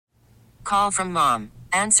call from mom.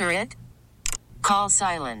 Answer it. Call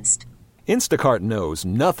silenced. Instacart knows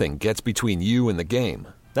nothing gets between you and the game.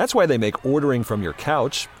 That's why they make ordering from your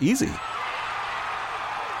couch easy.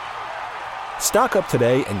 Stock up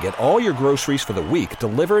today and get all your groceries for the week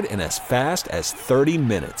delivered in as fast as 30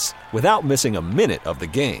 minutes without missing a minute of the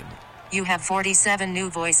game. You have 47 new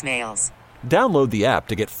voicemails. Download the app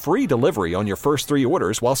to get free delivery on your first 3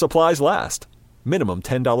 orders while supplies last. Minimum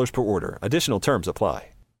 $10 per order. Additional terms apply.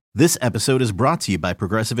 This episode is brought to you by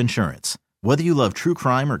Progressive Insurance. Whether you love true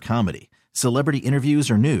crime or comedy, celebrity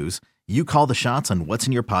interviews or news, you call the shots on what's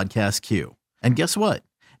in your podcast queue. And guess what?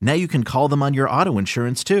 Now you can call them on your auto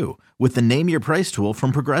insurance too with the Name Your Price tool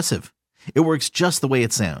from Progressive. It works just the way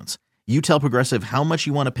it sounds. You tell Progressive how much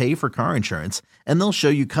you want to pay for car insurance, and they'll show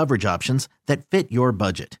you coverage options that fit your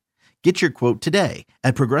budget. Get your quote today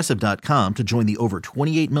at Progressive.com to join the over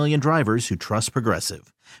 28 million drivers who trust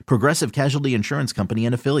Progressive. Progressive Casualty Insurance Company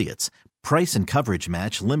and Affiliates. Price and coverage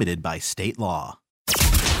match limited by state law.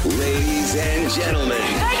 Ladies and gentlemen.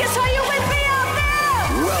 Vegas, are you with me out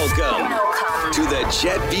there? Welcome to the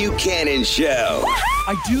Chet Buchanan Show.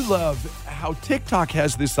 I do love how TikTok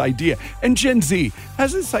has this idea, and Gen Z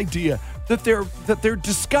has this idea that they're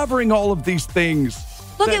discovering all of these things.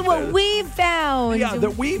 Look at what we found. Yeah,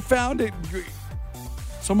 that we found it.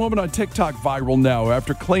 Some woman on TikTok viral now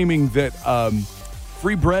after claiming that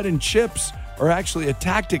free bread and chips are actually a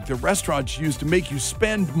tactic that restaurants use to make you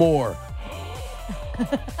spend more.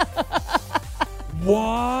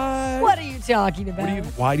 What? What are you talking about?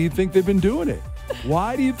 Why do you think they've been doing it?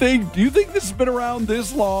 Why do you think? Do you think this has been around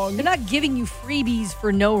this long? They're not giving you freebies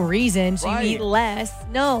for no reason, so you eat less.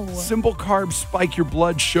 No. Simple carbs spike your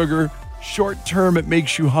blood sugar. Short term, it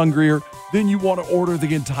makes you hungrier. Then you want to order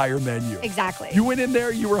the entire menu. Exactly. You went in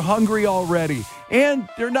there, you were hungry already. And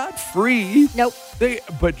they're not free. Nope.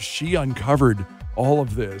 But she uncovered all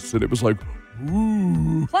of this, and it was like,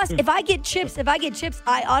 ooh. Plus, if I get chips,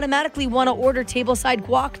 I automatically want to order tableside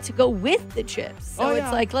guac to go with the chips. So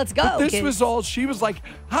it's like, let's go. But this was all, she was like,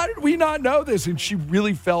 how did we not know this? And she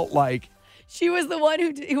really felt like, she was the one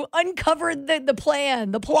who uncovered the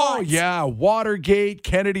plan, the plot. Oh, yeah. Watergate,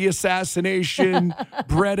 Kennedy assassination,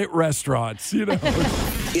 bread at restaurants, you know.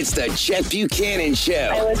 It's the Chet Buchanan Show.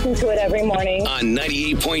 I listen to it every morning. On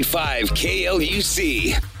 98.5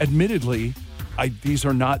 KLUC. Admittedly,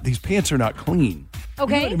 these pants are not clean.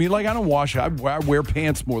 Okay. You know what I mean? Like, I don't wash it. I wear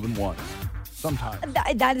pants more than once. Sometimes.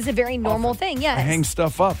 That is a very normal thing, yes. I hang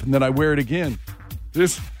stuff up, and then I wear it again.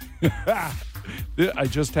 I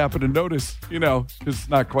just happened to notice, because it's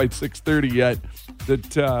not quite 6:30 yet,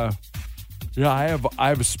 that I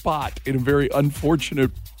have a spot in a very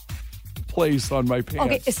unfortunate place on my pants.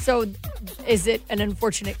 Okay, so is it an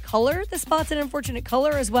unfortunate color? The spot's an unfortunate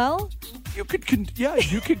color as well? You could consider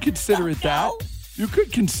it that. You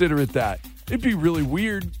could consider it that. It'd be really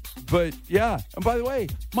weird, but yeah. And by the way,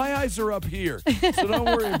 my eyes are up here, so don't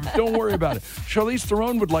worry about it. Charlize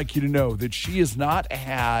Theron would like you to know that she has not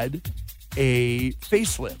had a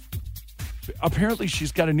facelift. Apparently,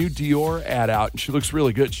 she's got a new Dior ad out, and she looks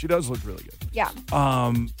really good. She does look really good. Yeah.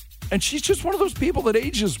 And she's just one of those people that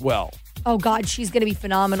ages well. Oh, God, she's going to be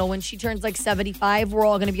phenomenal. When she turns like 75, we're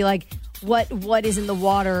all going to be like, what is in the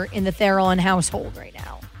water in the Theron household right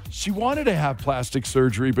now? She wanted to have plastic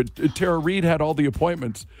surgery, but Tara Reid had all the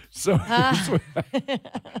appointments. So, The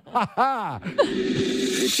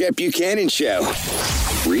Chet Buchanan Show.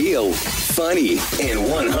 Real, funny, and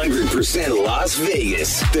 100% Las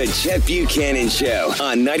Vegas. The Chet Buchanan Show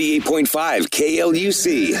on 98.5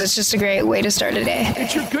 KLUC. It's just a great way to start a day.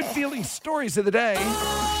 It's your good feeling stories of the day.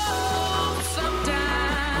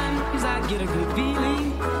 Sometimes I get a good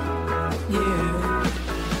feeling. Yeah.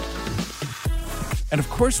 And of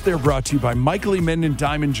course, they're brought to you by Michael E. Menden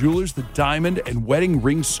Diamond Jewelers, the diamond and wedding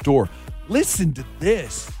ring store. Listen to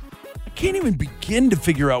this. I can't even begin to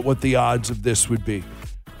figure out what the odds of this would be.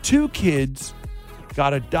 2 kids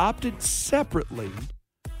got adopted separately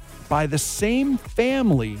by the same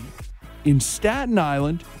family in Staten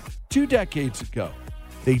Island 2 decades ago.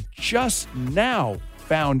 They just now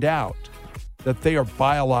found out that they are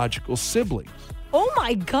biological siblings. Oh,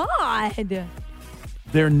 my God.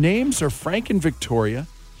 Their names are Frank and Victoria.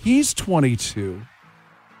 He's 22.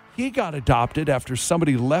 He got adopted after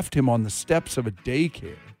somebody left him on the steps of a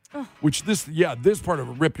daycare, which this part of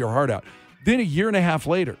it rip your heart out. Then a year and a half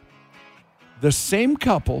later, the same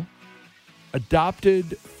couple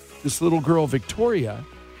adopted this little girl, Victoria,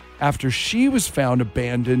 after she was found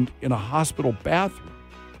abandoned in a hospital bathroom.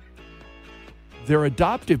 Their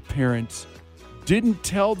adoptive parents didn't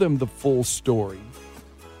tell them the full story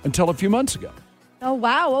until a few months ago. Oh,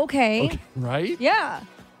 wow. Okay. Right? Yeah.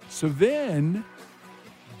 So then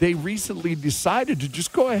they recently decided to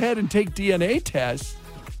just go ahead and take DNA tests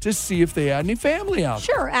to see if they had any family out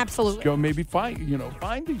there. Sure, absolutely. Just go maybe find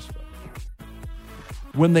these folks.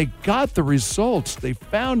 When they got the results, they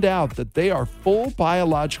found out that they are full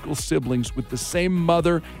biological siblings with the same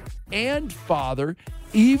mother and father.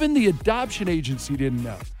 Even the adoption agency didn't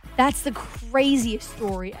know. That's the craziest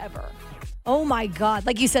story ever. Oh, my God.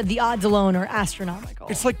 Like you said, the odds alone are astronomical.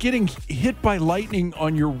 It's like getting hit by lightning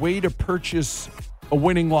on your way to purchase a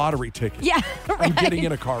winning lottery ticket. Yeah, right. And getting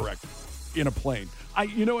in a car wreck in a plane.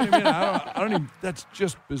 You know what I mean? I don't even, that's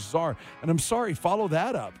just bizarre. And I'm sorry, follow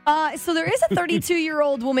that up. So there is a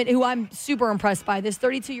 32-year-old woman who I'm super impressed by. This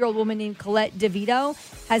 32-year-old woman named Colette DeVito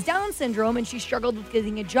has Down syndrome, and she struggled with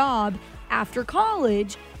getting a job after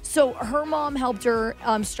college. So her mom helped her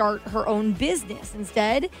start her own business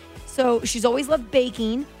instead. So she's always loved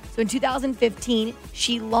baking. So in 2015,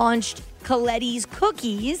 she launched Colette's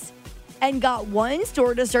Cookies and got one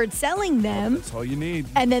store to start selling them. That's all you need.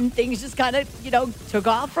 And then things just kind of, took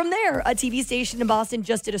off from there. A TV station in Boston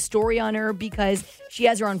just did a story on her because she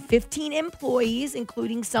has around 15 employees,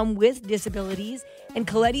 including some with disabilities. And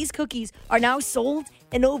Colette's Cookies are now sold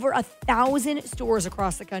in over 1,000 stores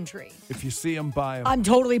across the country. If you see them, buy them. I'm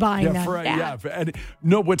totally buying them. And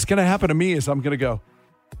no, what's going to happen to me is I'm going to go,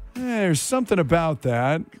 there's something about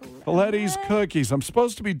that. Colette's Cookies. I'm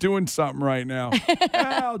supposed to be doing something right now.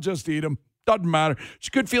 I'll just eat them. Doesn't matter. It's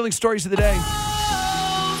good feeling stories of the day.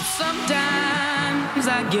 Sometimes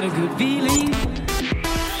I get a good feeling.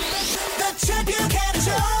 The Chet Buchanan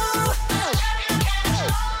Show.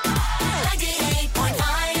 98.5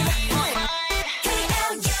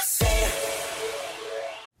 KLUC.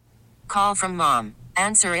 Call from mom.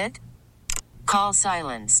 Answer it. Call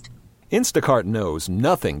silenced. Instacart knows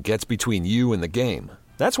nothing gets between you and the game.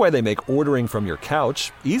 That's why they make ordering from your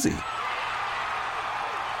couch easy.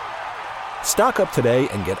 Stock up today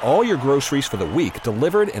and get all your groceries for the week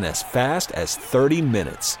delivered in as fast as 30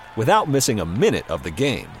 minutes without missing a minute of the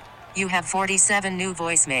game. You have 47 new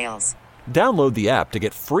voicemails. Download the app to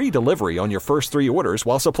get free delivery on your first 3 orders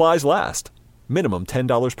while supplies last. Minimum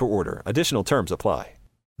 $10 per order. Additional terms apply.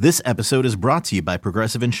 This episode is brought to you by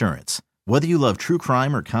Progressive Insurance. Whether you love true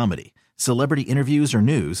crime or comedy, celebrity interviews or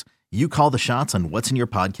news, you call the shots on what's in your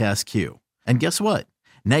podcast queue. And guess what?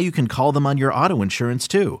 Now you can call them on your auto insurance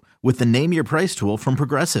too with the Name Your Price tool from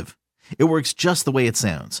Progressive. It works just the way it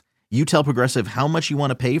sounds. You tell Progressive how much you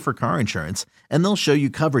want to pay for car insurance, and they'll show you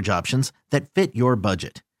coverage options that fit your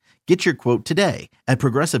budget. Get your quote today at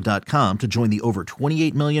Progressive.com to join the over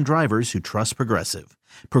 28 million drivers who trust Progressive.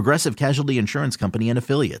 Progressive Casualty Insurance Company and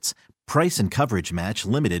Affiliates. Price and coverage match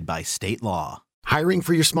limited by state law. Hiring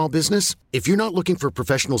for your small business? If you're not looking for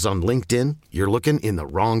professionals on LinkedIn, you're looking in the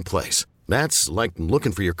wrong place. That's like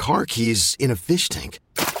looking for your car keys in a fish tank.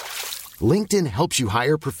 LinkedIn helps you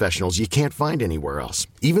hire professionals you can't find anywhere else,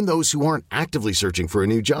 even those who aren't actively searching for a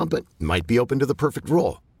new job but might be open to the perfect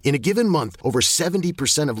role. In a given month, over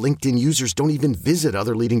 70% of LinkedIn users don't even visit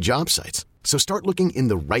other leading job sites. So start looking in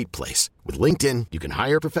the right place. With LinkedIn, you can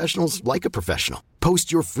hire professionals like a professional.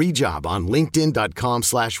 Post your free job on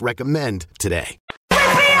linkedin.com/recommend today.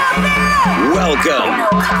 Welcome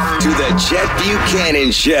to the Chet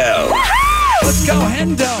Buchanan Show. Let's go,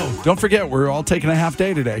 Hendo. Don't forget, we're all taking a half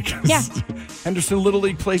day today. Yeah. Henderson Little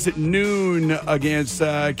League plays at noon against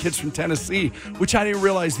kids from Tennessee, which I didn't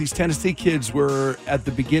realize these Tennessee kids were at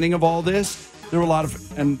the beginning of all this. There were a lot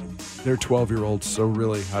of, and they're 12-year-olds, so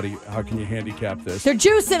really, how can you handicap this? They're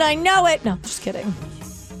juicing, I know it. No, just kidding.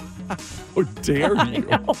 How dare you?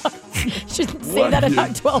 Shouldn't say that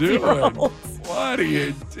about 12-year-olds. What are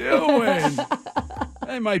you doing?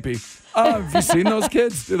 They might be. Have you seen those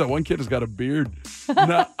kids? Dude, that one kid has got a beard.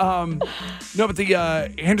 No, but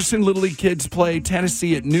the Henderson Little League kids play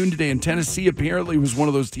Tennessee at noon today, and Tennessee apparently was one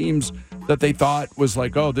of those teams that they thought was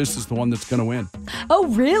like, oh, this is the one that's going to win. Oh,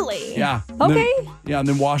 really? Yeah. Okay. And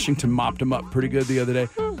then Washington mopped them up pretty good the other day.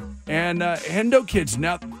 And Hendo kids,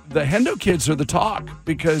 now the Hendo kids are the talk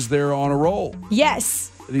because they're on a roll.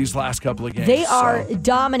 Yes. These last couple of games. They are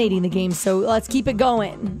dominating the game, so let's keep it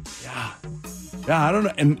going. Yeah, I don't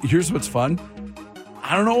know. And here's what's fun.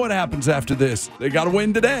 I don't know what happens after this. They got to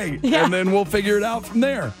win today, and then we'll figure it out from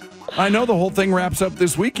there. I know the whole thing wraps up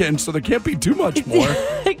this weekend, so there can't be too much more.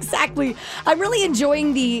 Exactly. I'm really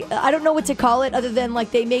enjoying I don't know what to call it other than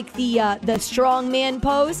like they make the strong man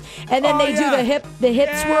pose, and then do the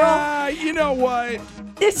hip swirl. You know what?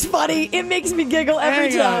 It's funny. It makes me giggle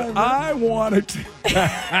every time. I wanted to.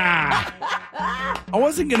 I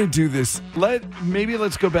wasn't going to do this. Maybe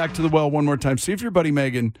let's go back to the well one more time. See if your buddy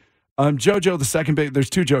Megan, Jojo, the second base. There's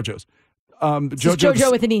two Jojos.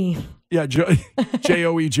 JoJo with an E. Yeah, Joe,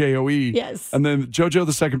 Joe. Yes. And then Jojo,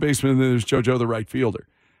 the second baseman, and then there's Jojo, the right fielder.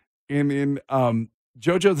 And in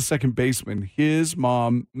Jojo, the second baseman, his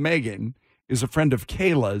mom, Megan, is a friend of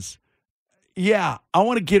Kayla's. Yeah, I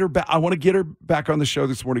want to get her back. I want to get her back on the show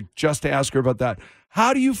this morning just to ask her about that.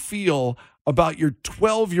 How do you feel about your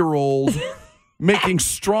 12-year-old making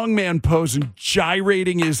strongman pose and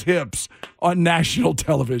gyrating his hips on national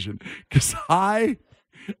television? Because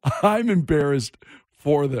I'm embarrassed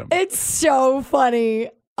for them. It's so funny.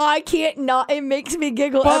 I can't not. It makes me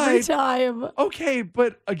giggle every time. Okay,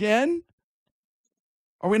 but again,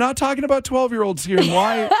 are we not talking about 12-year-olds here? And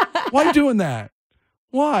why doing that?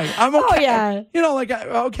 Why? I'm okay. Oh, yeah. You know,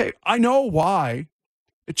 okay, I know why.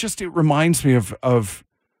 It reminds me of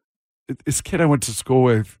this kid I went to school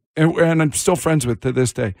with, and I'm still friends with to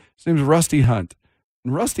this day. His name's Rusty Hunt.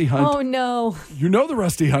 And Rusty Hunt. Oh, no. You know the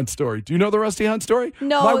Rusty Hunt story. Do you know the Rusty Hunt story?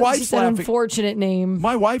 No, my it's wife's just laughing. an unfortunate name.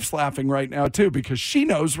 My wife's laughing right now, too, because she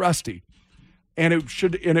knows Rusty. And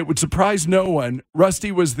it would surprise no one.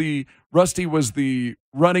 Rusty was the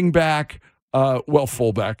running back,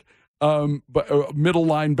 fullback, but middle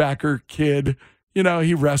linebacker kid. You know,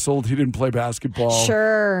 he wrestled. He didn't play basketball.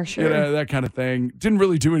 Sure. You know, that kind of thing. Didn't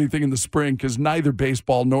really do anything in the spring because neither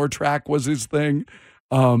baseball nor track was his thing.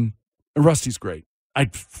 And Rusty's great. I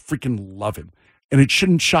freaking love him. And it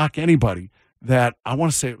shouldn't shock anybody that I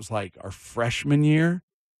want to say it was like our freshman year.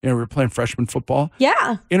 You know, we were playing freshman football.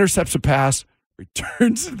 Yeah. Intercepts a pass,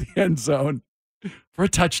 returns to the end zone for a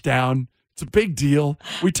touchdown. It's a big deal.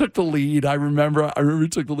 We took the lead. I remember we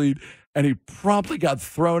took the lead, and he promptly got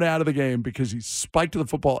thrown out of the game because he spiked to the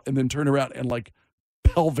football and then turned around and like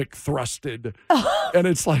pelvic thrusted. And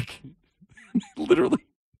it's like literally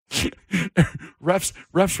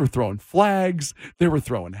refs were throwing flags. They were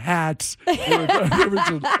throwing hats. They were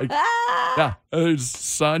just like, yeah,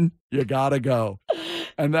 son, you gotta go.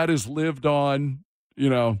 And that has lived on, you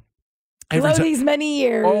know, these many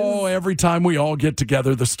years. Oh, every time we all get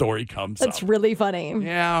together, the story comes up. That's really funny.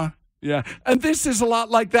 Yeah. And this is a lot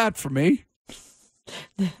like that for me.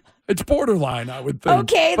 It's borderline, I would think.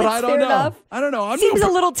 Okay, but that's I don't fair know. enough. I don't know. Seems a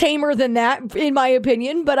little tamer than that, in my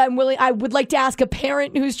opinion, but I would like to ask a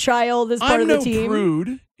parent whose child is part of the team. I'm no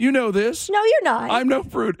prude. You know this. No, you're not. I'm no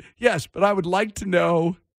prude. Yes, but I would like to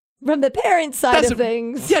know. From the parent side of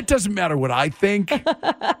things. Yeah, it doesn't matter what I think.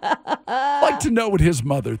 I'd like to know what his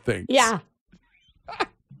mother thinks. Yeah.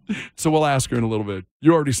 So we'll ask her in a little bit.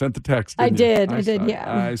 You already sent the text, didn't you? I did,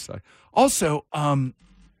 yeah. I saw. Also,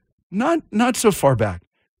 not so far back,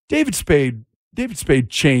 David Spade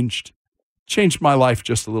changed my life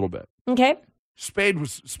just a little bit. Okay. Spade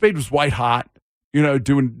was white hot, you know,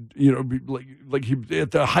 doing, you know, like he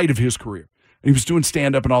at the height of his career. And he was doing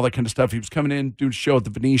stand up and all that kind of stuff. He was coming in, doing a show at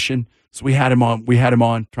the Venetian. So we had him on,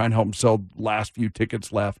 trying to help him sell the last few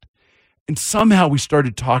tickets left. And somehow we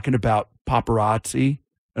started talking about paparazzi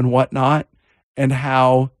and whatnot, and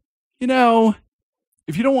how, you know,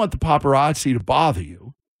 if you don't want the paparazzi to bother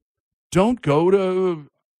you, don't go to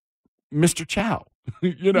Mr. Chow,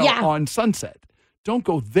 you know, on Sunset. Don't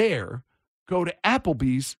go there. Go to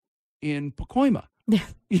Applebee's in Pacoima.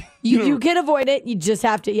 You can avoid it. You just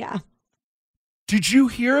have to, yeah. Did you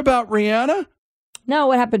hear about Rihanna? No,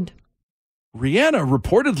 what happened? Rihanna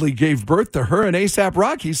reportedly gave birth to her and A$AP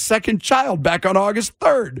Rocky's second child back on August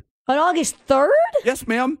 3rd. On August 3rd? Yes,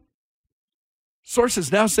 ma'am.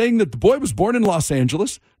 Sources now saying that the boy was born in Los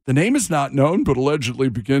Angeles. The name is not known, but allegedly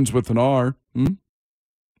begins with an R.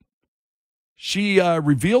 She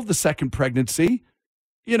revealed the second pregnancy,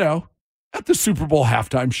 you know, at the Super Bowl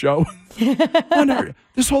halftime show.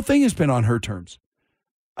 This whole thing has been on her terms.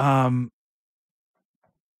 Yeah.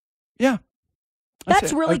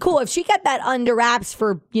 That's really cool. If she got that under wraps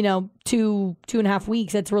for, you know, 2.5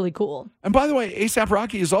 weeks, that's really cool. And by the way, A$AP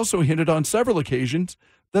Rocky has also hinted on several occasions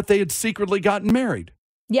that they had secretly gotten married.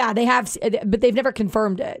 Yeah, they have, but they've never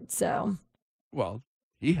confirmed it, so. Well,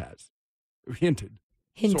 he has. Hinted,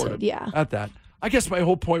 sort of, yeah. At that. I guess my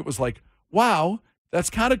whole point was like, wow,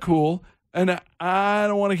 that's kind of cool. And I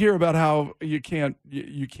don't want to hear about how you can't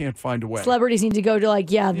find a way. Celebrities need to go to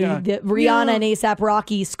the Rihanna and A$AP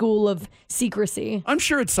Rocky school of secrecy. I'm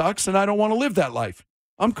sure it sucks, and I don't want to live that life.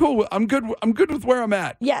 I'm cool. I'm good with where I'm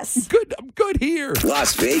at. Yes. I'm good here.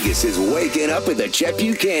 Las Vegas is waking up with the Chet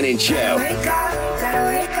Buchanan Show. Wake up, gotta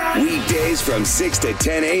wake up. Weekdays from 6 to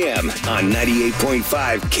 10 a.m. on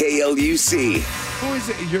 98.5 KLUC. Who is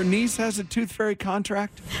it? Your niece has a Tooth Fairy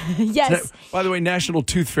contract? Yes. By the way, National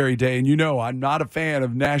Tooth Fairy Day, and you know I'm not a fan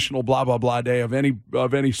of National blah blah blah Day of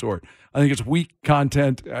any sort. I think it's weak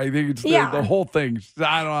content. I think it's the whole thing.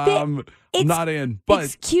 I'm not in. But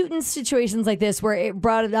it's cute in situations like this where it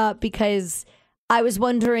brought it up because I was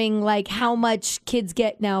wondering like how much kids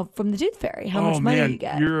get now from the Tooth Fairy. How much money you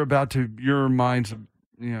get? Your mind's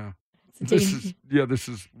This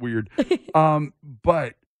is weird.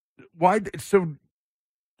 But why? So,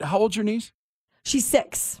 how old's your niece? She's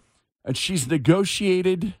 6. And she's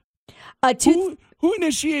negotiated. Who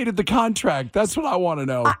initiated the contract? That's what I want to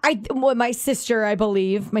know. My sister, I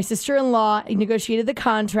believe, my sister-in-law negotiated the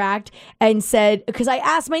contract and said, because I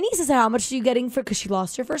asked my niece, I said, how much are you getting for, because she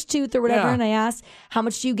lost her first tooth or whatever, and I asked, how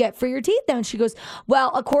much do you get for your teeth now? And she goes,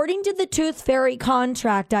 well, according to the Tooth Fairy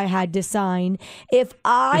contract I had to sign, if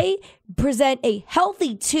I present a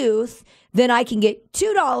healthy tooth, then I can get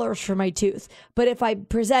 $2 for my tooth. But if I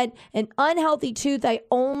present an unhealthy tooth, I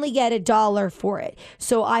only get $1 for it.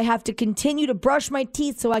 So I have to continue to brush my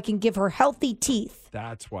teeth so I can give her healthy teeth.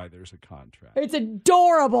 That's why there's a contract. It's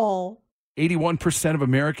adorable. 81% of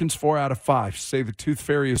Americans, 4 out of 5, say the Tooth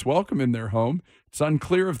Fairy is welcome in their home. It's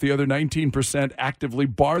unclear if the other 19% actively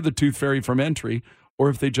bar the Tooth Fairy from entry or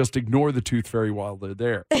if they just ignore the Tooth Fairy while they're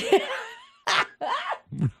there. We're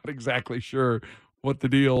not exactly sure what the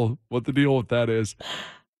deal with that is.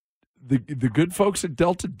 The good folks at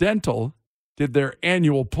Delta Dental did their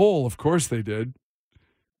annual poll. Of course they did.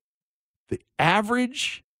 The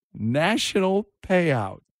average national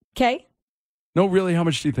payout. Okay. No, really, how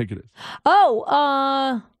much do you think it is? Oh,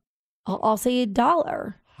 I'll say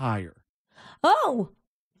 $1. Higher. Oh,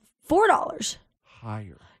 $4.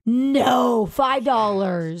 Higher. No,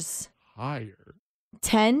 $5. Higher.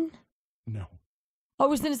 10? No. I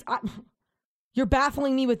was going to... You're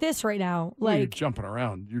baffling me with this right now. Well, you're jumping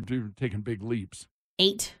around. You're taking big leaps.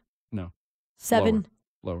 8. No. 7.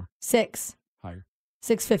 Lower. 6. Higher.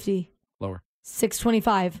 650. Lower.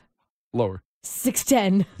 625. Lower.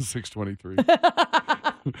 610.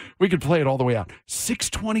 623. We could play it all the way out.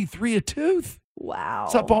 623 a tooth. Wow.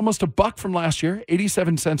 It's up almost $1 from last year.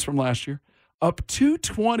 87 cents from last year. Up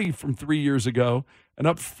 $2.20 from 3 years ago, and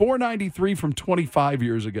up $4.93 from 25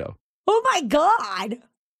 years ago. Oh my God.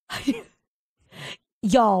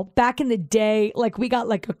 Y'all, back in the day, like we got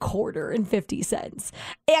like $1.50.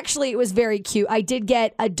 Actually, it was very cute. I did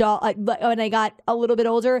get $1 when I got a little bit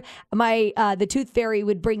older. My the Tooth Fairy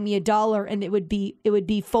would bring me $1, and it would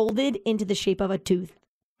be folded into the shape of a tooth.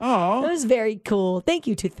 Oh, it was very cool. Thank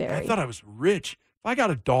you, Tooth Fairy. I thought I was rich. If I got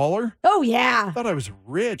 $1, oh yeah, I thought I was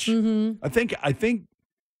rich. Mm-hmm. I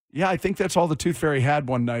think that's all the Tooth Fairy had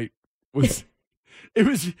one night was. It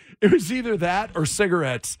was either that or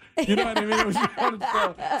cigarettes. You know what I mean? It was,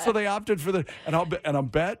 so they opted for and I'll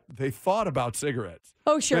bet they thought about cigarettes.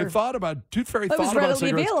 Oh sure. They thought about Tooth Fairy. It was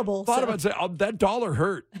readily available. Thought about that $1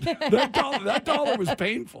 hurt. that $1 was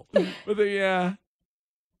painful. But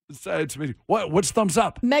it's amazing. What's thumbs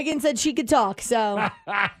up? Megan said she could talk. So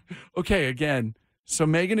okay, again. So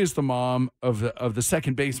Megan is the mom of the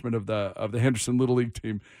second baseman of the Henderson Little League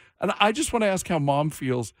team, and I just want to ask how mom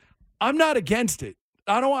feels. I'm not against it.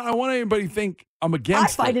 I don't want anybody to think I'm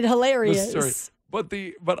against it. I find it hilarious. But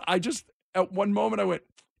I just, at one moment I went,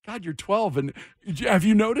 God, you're 12. And have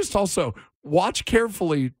you noticed also, watch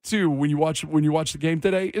carefully too when you watch the game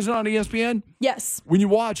today. Is it on ESPN? Yes. When you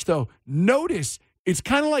watch though, notice it's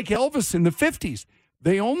kind of like Elvis in the 50s.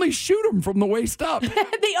 They only shoot him from the waist up. They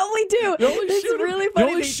only do. It's really funny.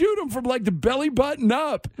 They only shoot him from like the belly button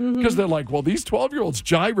up because they're like, well, these 12-year-olds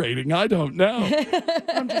gyrating. I don't know.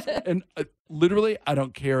 Literally, I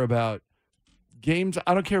don't care about games.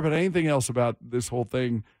 I don't care about anything else about this whole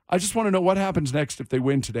thing. I just want to know what happens next if they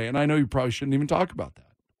win today. And I know you probably shouldn't even talk about that.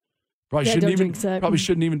 Probably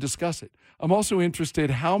shouldn't even discuss it. I'm also interested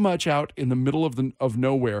how much out in the middle of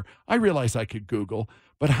nowhere. I realize I could Google.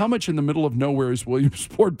 But how much in the middle of nowhere is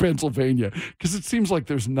Williamsport, Pennsylvania? Because it seems like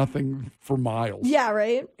there's nothing for miles. Yeah,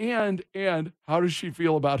 right. And how does she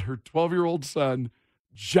feel about her 12-year-old son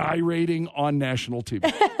gyrating on national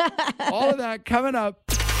TV? All of that coming up.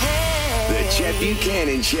 The Chet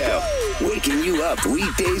Buchanan Show. Waking you up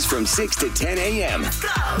weekdays from 6 to 10 a.m.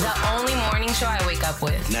 The only morning show I wake up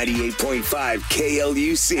with. 98.5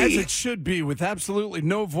 KLUC. As it should be, with absolutely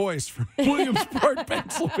no voice from Williamsport,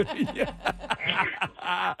 Pennsylvania.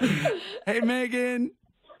 Hey, Megan.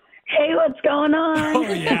 Hey, what's going on? Oh,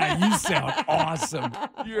 yeah, you sound awesome.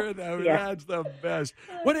 That's the best.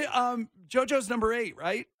 Jojo's number 8,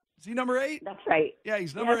 right? Is he number 8? That's right. Yeah,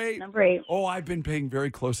 he's number 8. Number 8. Oh, I've been paying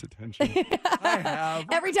very close attention. I have.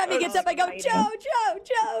 Every time he gets up, I go, Joe.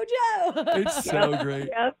 It's so great.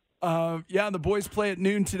 Yep. Yeah, the boys play at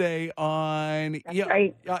noon today on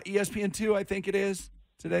right. ESPN2, I think it is.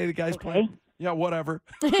 Today the guys play. Yeah, whatever.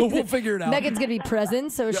 We'll figure it out. Megan's going to be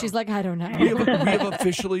present, so she's like, I don't know. We have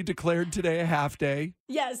officially declared today a half day.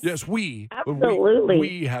 Yes. Yes, we. Absolutely.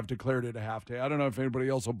 We have declared it a half day. I don't know if anybody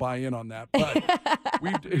else will buy in on that, but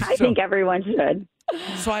I think everyone should.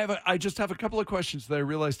 So I just have a couple of questions that I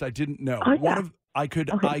realized I didn't know. Oh, yeah. One of I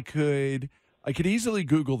could easily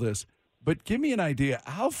Google this, but give me an idea.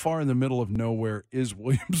 How far in the middle of nowhere is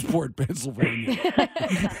Williamsport, Pennsylvania?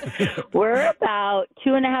 We're about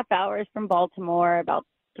 2.5 hours from Baltimore, about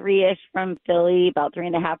 3-ish from Philly, about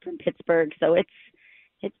 3.5 from Pittsburgh. So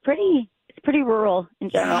it's pretty rural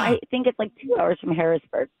in general. I think it's like 2 hours from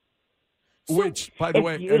Harrisburg. Which, by the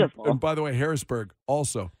way, beautiful. and by the way, Harrisburg,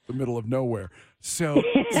 also the middle of nowhere. So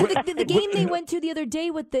the game they went to the other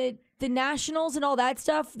day with the Nationals and all that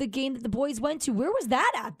stuff, the game that the boys went to, where was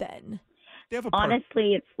that at then?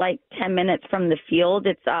 Honestly, it's like 10 minutes from the field.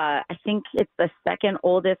 It's I think it's the second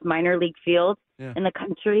oldest minor league field in the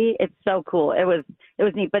country. It's so cool. It was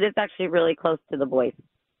neat, but it's actually really close to the boys.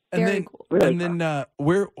 And Very then, cool. Really and then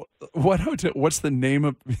what hotel? What's the name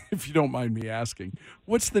of? If you don't mind me asking,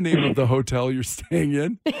 what's the name of the hotel you're staying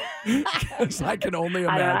in? Because I can only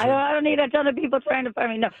imagine. I don't need a ton of people trying to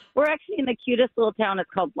find me. No, we're actually in the cutest little town. It's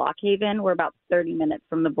called Blockhaven. We're about 30 minutes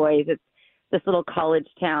from the boys. It's this little college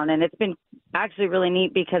town, and it's been actually really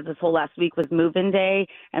neat because this whole last week was move-in day,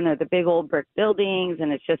 and they're the big old brick buildings,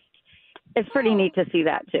 and it's pretty neat to see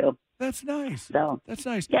that too. That's nice. So that's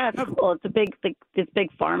nice. Yeah, it's cool. It's this big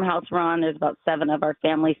farmhouse we're on. There's about 7 of our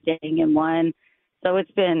family staying in one. So it's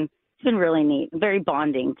been really neat. Very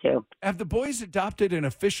bonding too. Have the boys adopted an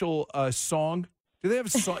official song? Do they have a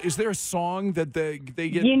song? Is there a song that they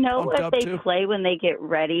get? You know pumped what up they to? play when they get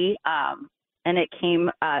ready? And it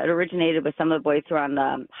originated with some of the boys who are on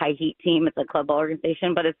the High Heat team. It's a club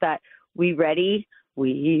organization, but it's that "We Ready."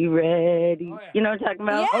 We ready. Oh, yeah. You know what I'm talking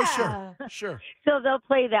about? Yeah. Oh, sure. So they'll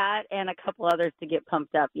play that and a couple others to get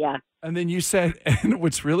pumped up, yeah. And then you said, and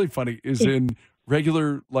what's really funny is in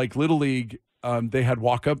regular, like, Little League, they had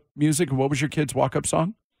walk-up music. And what was your kid's walk-up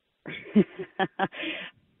song?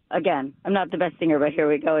 Again, I'm not the best singer, but here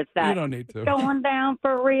we go. It's that. You don't need to. Going down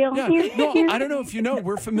for real. Yeah. No, I don't know if you know.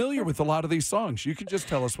 We're familiar with a lot of these songs. You can just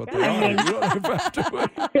tell us what they are. You don't have to.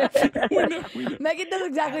 We know. Megan does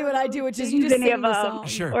exactly what I do, which is you just sing the song.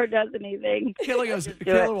 Sure. Or does anything.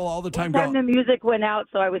 Kayla will all the time One time go. the music went out,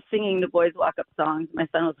 so I was singing the boys' walk-up songs. My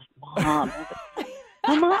son was like, Mom,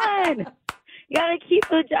 come on. You got to keep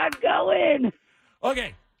the job going.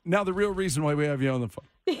 Okay. Now the real reason why we have you on the phone.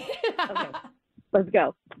 Okay. Let's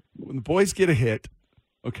go. When the boys get a hit,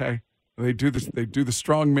 okay, they do this. They do the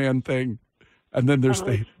strong man thing, and then there's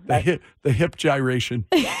the hip gyration.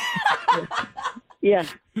 Yeah,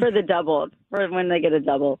 for the double, for when they get a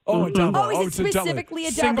double. Oh, a double. Oh, is it specifically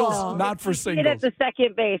a double? Singles, not for singles. Get at the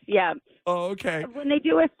second base, yeah. Oh, okay. When they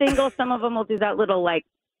do a single, some of them will do that little like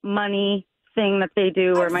money thing that they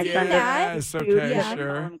do, where my son does. Yes, okay,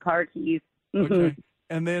 sure. Carque. Mm-hmm. Okay,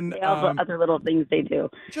 and then all the other little things they do.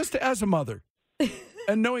 Just as a mother.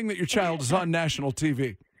 And knowing that your child is on national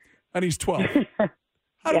TV, and he's 12,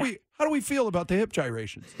 how do we feel about the hip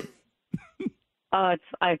gyrations? I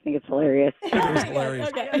think it's hilarious. It is hilarious.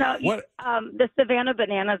 Okay. No, What? The Savannah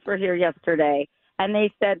Bananas were here yesterday, and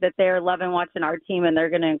they said that they're loving watching our team, and they're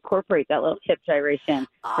going to incorporate that little hip gyration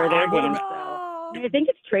for their game. So I think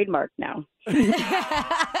it's trademarked now.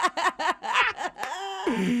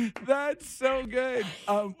 That's so good.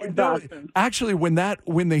 Awesome. Actually, when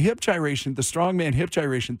the hip gyration, the strongman hip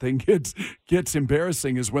gyration thing gets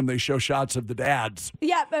embarrassing is when they show shots of the dads.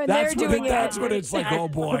 Yeah, and they're doing it. That's when it's like, oh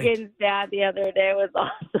boy. Megan's dad the other day was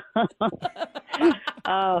awesome.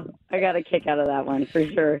 Oh, I got a kick out of that one for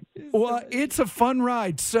sure. Well, it's a fun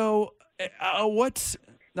ride. So,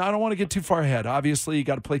 now, I don't want to get too far ahead. Obviously, you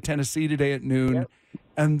got to play Tennessee today at noon. Yep.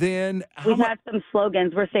 And then We've had some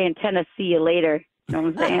slogans. We're saying Tennessee you later. You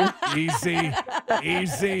know what I'm saying?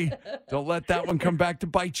 Easy. Don't let that one come back to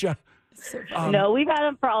bite you. No, we've had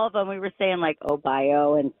them for all of them. We were saying like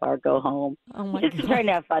Ohio and Fargo home. Oh my Just God. trying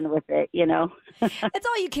to have fun with it, you know? That's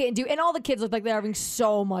all you can do. And all the kids look like they're having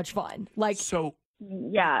so much fun. Like, So,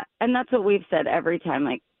 Yeah, and that's what we've said every time.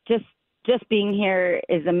 Like, just being here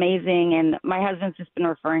is amazing, and my husband's just been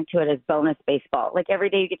referring to it as bonus baseball. Like,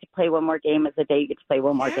 every day you get to play one more game is the day you get to play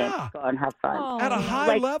one more game. Just go and have fun. at a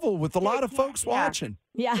high level with a lot of folks watching.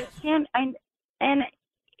 yeah. And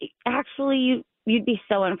actually, you'd be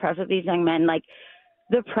so impressed with these young men. Like,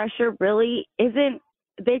 the pressure really isn't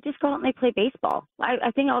they just go out and they play baseball.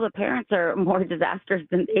 I think all the parents are more disastrous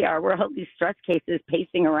than they are. We're all these stress cases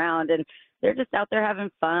pacing around, and they're just out there having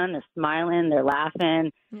fun. They're smiling. They're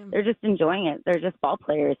laughing. They're just enjoying it. They're just ball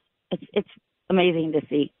players. It's amazing to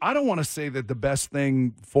see. I don't want to say that the best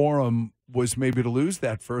thing for them was maybe to lose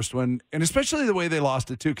that first one, and especially the way they lost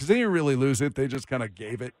it, too, because they didn't really lose it. They just kind of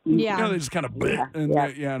gave it. Yeah. You know, they just kind of and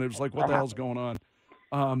it was like, what the hell's going on?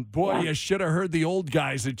 Boy, you should have heard the old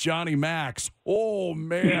guys at Johnny Mac's. Oh,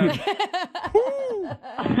 man.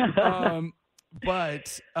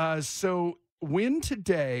 So win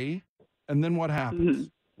today, and then what happens?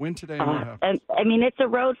 Win today, and what happens? I mean, it's a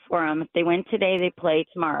road for them. If they win today, they play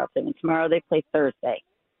tomorrow. If they win tomorrow, they play Thursday.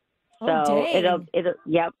 So it'll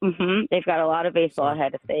yep. They've got a lot of baseball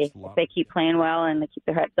ahead if they keep playing well and they keep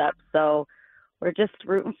their heads up. So we're just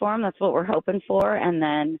rooting for them. That's what we're hoping for. And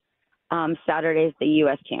then Saturday's the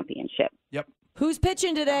U.S. Championship. Yep. Who's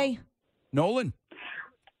pitching today? Nolan.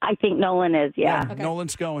 I think Nolan is. Yeah. Okay.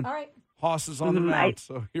 Nolan's going. All right. Haas is on the mound.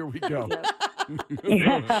 So here we go. So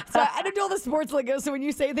I don't know the sports lingo. So when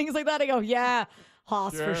you say things like that, I go, yeah.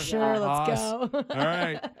 Haas for sure. Let's go. All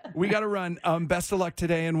right. We got to run. Best of luck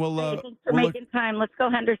today, and we'll Thanks for making time. Let's go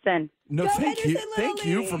Henderson. No, Go thank you. Henderson, Thank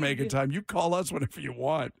you Little for making League. time. You call us whenever you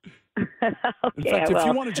want. Okay, In fact, if well.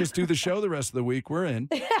 you want to just do the show the rest of the week, we're in.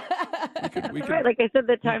 We All right, like I said,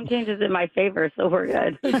 the time changes in my favor, so we're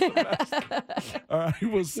good. All right,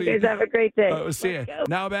 we'll see. You guys have a great day. We'll see you. Go.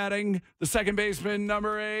 Now batting, the second baseman,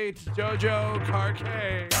 number 8, Jojo, Carque.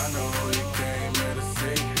 I know you came here to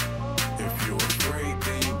see. If you afraid,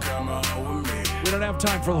 then you come on with me. We don't have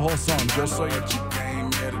time for the whole song, just so you know.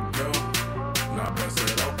 Came here to do. Now bust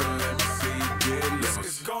it open, let me see you get loose.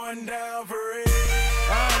 It's going down for real.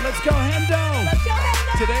 All right, let's go, Hendo. Let's go,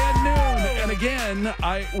 Hendo. Today at noon. And again,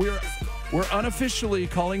 we're unofficially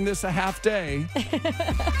calling this a half day.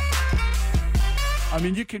 I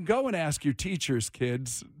mean, you can go and ask your teachers,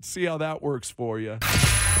 kids. See how that works for you.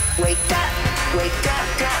 Wake up, wake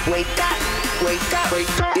up, wake up, wake up,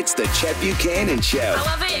 wake up. It's the Chet Buchanan Show I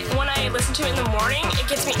love it when I listen to it in the morning. It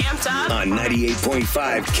gets me amped up. on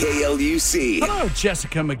 98.5 KLUC. Hello,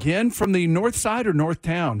 Jessica McGinn from the North Side or North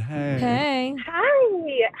Town. Hey. Hey.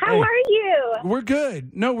 Hi, how are you? We're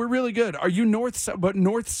good. No, we're really good. Are you North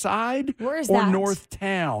Side? Where is or that? North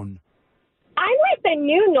Town? I'm like the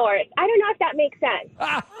new North. I don't know if that makes sense.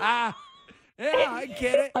 Yeah, I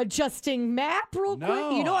get it. Adjusting map real quick.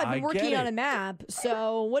 You know, I've been working on a map.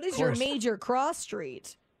 So what is your major cross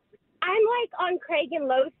street? I'm like on Craig and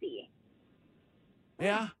Losey.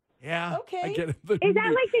 Yeah. Okay. I get it. Is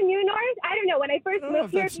that like the new North? I don't know. When I first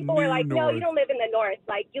moved here, people were like, no, you don't live in the North.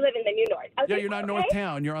 Like, you live in the new North. I was Yeah, like, you're not okay. North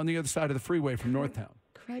Town. You're on the other side of the freeway from North Town.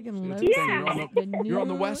 Craig and Lowe. Yeah. You're on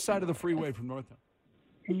the west side of the freeway from North Town.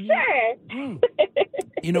 Sure.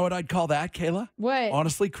 You know what I'd call that, Kayla? What?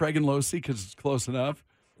 Honestly, Craig and Losey, because it's close enough.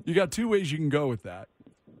 You got two ways you can go with that.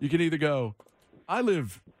 You can either go, I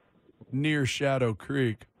live near Shadow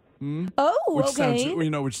Creek. Oh, which okay.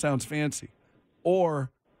 Sounds, which sounds fancy.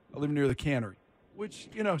 Or I live near the cannery, which,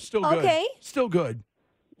 still good. Okay. Still good.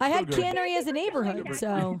 I had Still good. Cannery as a neighborhood,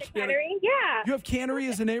 so. Cannery? Yeah. You have Cannery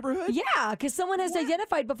as a neighborhood? Yeah, because someone has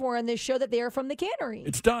identified before on this show that they are from the Cannery.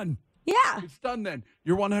 It's done. Yeah. It's done then.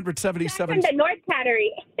 You're 177. I'm from the North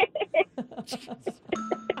Cannery.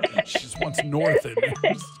 She just wants north in there.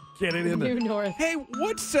 Just get it in there. New North. Hey,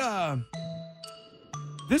 what's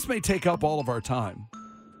this may take up all of our time.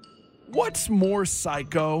 What's more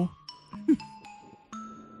psycho?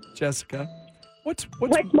 Jessica. What's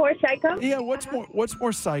more psycho? Yeah, what's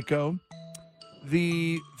more psycho?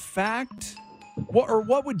 The fact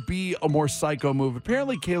what would be a more psycho move?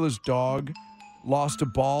 Apparently Kayla's dog lost a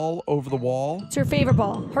ball over the wall. It's her favorite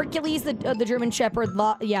ball. Hercules, the German Shepherd.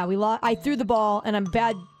 I threw the ball, and I'm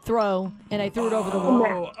bad throw, and I threw it over the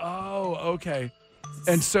wall. Oh, okay.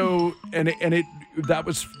 And so,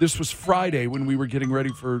 this was Friday when we were getting ready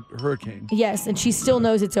for hurricane. Yes, and she still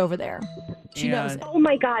knows it's over there. She knows it. Oh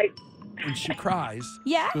my God. And she cries.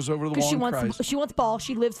 Yeah. Goes over to the wall and cries. She wants ball.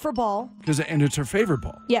 She lives for ball. And it's her favorite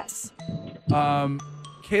ball. Yes.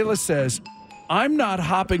 Kayla says, I'm not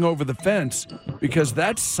hopping over the fence because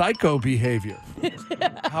that's psycho behavior.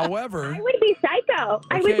 However, I would be psycho.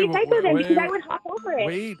 I would be psycho then because I would hop over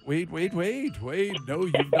it. Wait. No,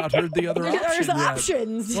 you've not heard the other option There's yet.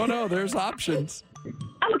 options. No, there's options.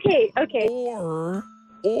 Okay.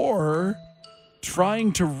 Or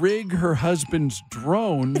trying to rig her husband's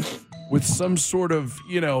drone with some sort of,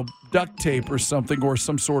 duct tape or something, or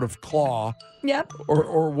some sort of claw. Yep.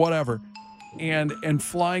 Or whatever. And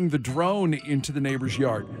flying the drone into the neighbor's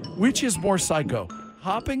yard. Which is more psycho?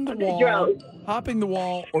 Hopping the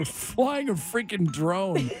wall, or flying a freaking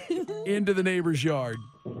drone into the neighbor's yard?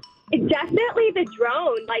 It's definitely the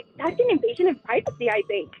drone. Like, that's an invasion of privacy, I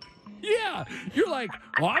think. Yeah. You're like,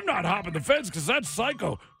 well, I'm not hopping the fence because that's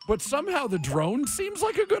psycho. But somehow the drone seems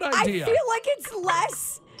like a good idea. I feel like it's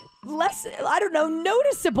less, I don't know,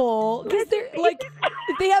 noticeable. Because they're like,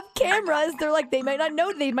 if they have cameras, they're like, they might not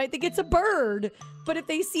know, they might think it's a bird. But if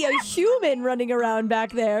they see a human running around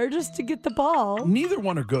back there just to get the ball. Neither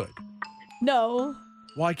one are good. No.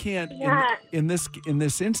 Why can't, in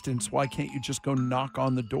this instance, why can't you just go knock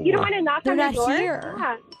on the door? You don't want to knock on the door? They're not here.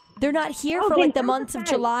 Yeah. They're not here for like the months of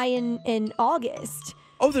July and August.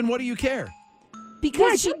 Oh, then what do you care?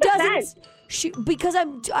 Because she doesn't. Because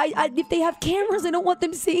if they have cameras, I don't want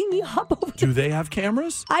them seeing me hop over. Do they have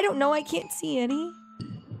cameras? I don't know. I can't see any.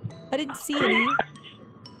 I didn't see any.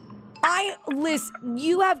 Listen,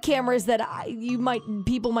 you have cameras that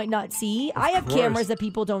people might not see. I have cameras that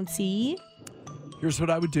people don't see. Here's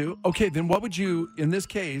what I would do. Okay, then what would you, in this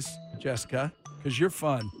case, Jessica, because you're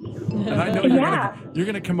fun, and I know you're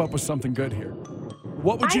gonna come up with something good here.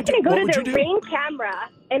 What would you do? I'm going to go to their Ring camera,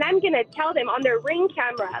 and I'm going to tell them on their Ring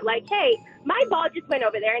camera, like, hey, my ball just went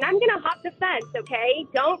over there, and I'm going to hop the fence, okay?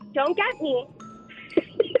 Don't get me.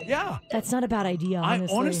 Yeah. That's not a bad idea,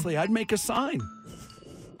 honestly. Honestly, I'd make a sign.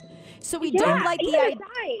 So we don't like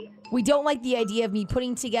the idea of me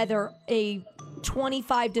putting together a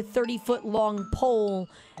 25 to 30 foot long pole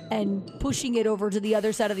and pushing it over to the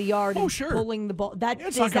other side of the yard and pulling the ball.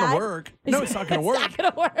 It's not going to work. No, it's not going to work. It's not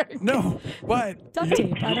going to work. No, but Duct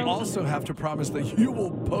tape, you also have to promise that you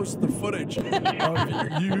will post the footage of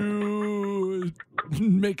you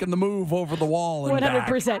making the move over the wall and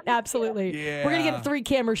 100%, back. absolutely. Yeah. We're going to get a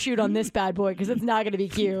 3-camera shoot on this bad boy because it's not going to be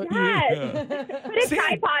cute. Yes. Put a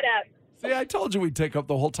tripod up. See, I told you we'd take up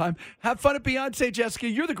the whole time. Have fun at Beyonce, Jessica.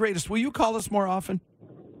 You're the greatest. Will you call us more often?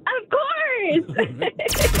 Of course.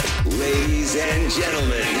 Ladies and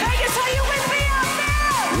gentlemen. Vegas, are you with me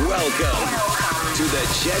out there? Welcome to the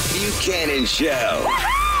Chet Buchanan Show.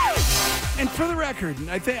 And for the record,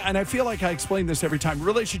 and I feel like I explain this every time,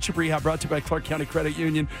 Relationship Rehab brought to you by Clark County Credit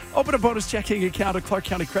Union. Open a bonus checking account at Clark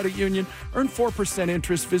County Credit Union. Earn 4%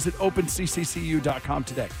 interest. Visit opencccu.com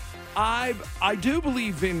today. I do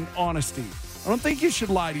believe in honesty. I don't think you should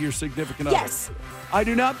lie to your significant other. Yes. I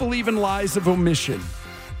do not believe in lies of omission.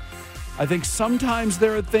 I think sometimes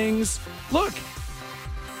there are things. Look,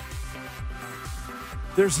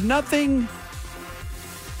 there's nothing.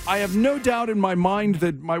 I have no doubt in my mind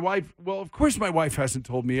that my wife, well, of course my wife hasn't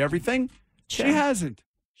told me everything. Sure. She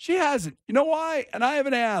hasn't. You know why? And I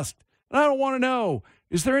haven't asked. And I don't want to know.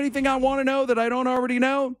 Is there anything I want to know that I don't already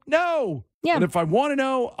know? No. Yeah. And if I want to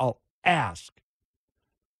know, I'll ask.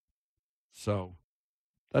 So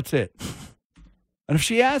that's it. And if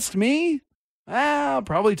she asked me, I'll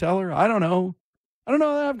probably tell her. I don't know that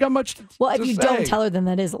I've got much to Well, if to you say. don't tell her, then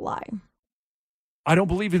that is a lie. I don't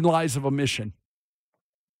believe in lies of omission.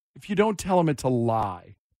 If you don't tell them, it's a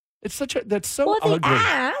lie. That's so ugly. They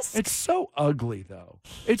ask. It's so ugly, though.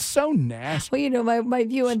 It's so nasty. Well, you know, my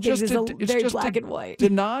view on things is very black and white.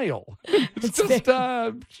 Denial. It's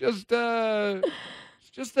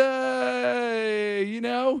just you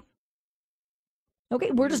know.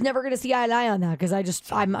 Okay, we're just never going to see eye to eye on that because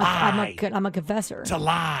I'm a confessor. It's a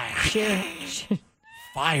lie. Sure.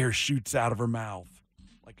 Fire shoots out of her mouth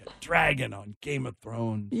like a dragon on Game of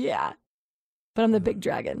Thrones. Yeah, but I'm the big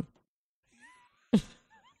dragon.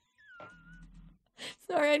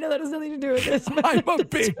 Sorry, I know that has nothing to do with this. I'm a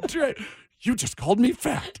big dragon. You just called me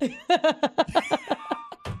fat.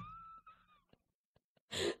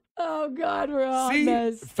 Oh God, we're all See,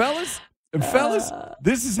 mess. fellas,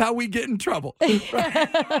 this is how we get in trouble.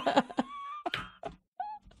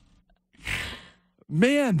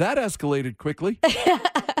 Man, that escalated quickly.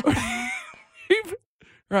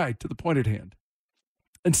 Right, to the point at hand.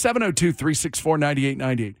 And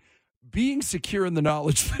 702-364-9898. Being secure in the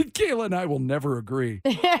knowledge that Kayla and I will never agree.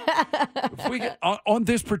 If we get, on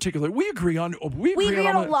this particular, we agree on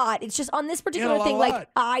a lot. It's just on this particular thing. Like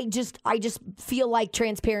I just feel like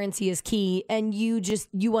transparency is key, and you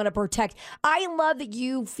want to protect. I love that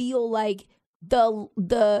you feel like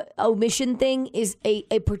the omission thing is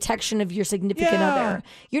a protection of your significant other.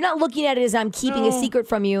 You're not looking at it as I'm keeping a secret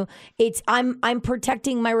from you. It's I'm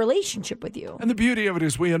protecting my relationship with you. And the beauty of it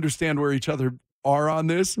is we understand where each other are on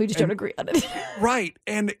this. We just don't agree on it. Right.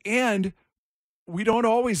 And we don't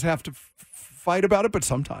always have to fight about it, but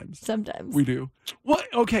sometimes we do. Well,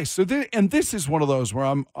 okay. So this is one of those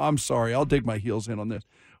where I'm sorry. I'll dig my heels in on this.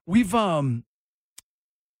 We've been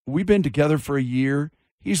together for a year.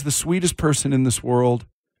 He's the sweetest person in this world.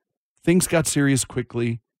 Things got serious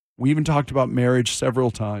quickly. We even talked about marriage several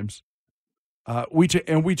times. We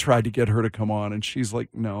tried to get her to come on, and she's like,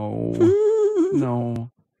 no.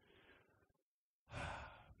 No.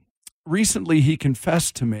 Recently, he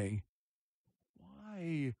confessed to me.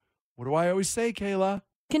 Why? What do I always say, Kayla?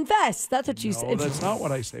 Confess. That's what you said. No, that's not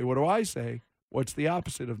what I say. What do I say? What's the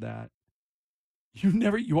opposite of that?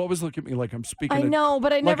 You always look at me like I'm speaking. I know,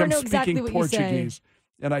 but I never know speaking exactly what Portuguese. you say.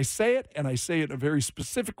 And I say it in a very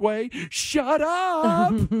specific way. Shut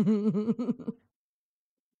up!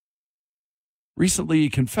 Recently, he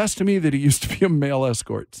confessed to me that he used to be a male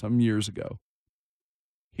escort some years ago.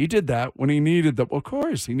 He did that when he needed of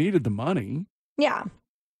course, he needed the money. Yeah.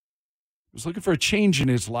 He was looking for a change in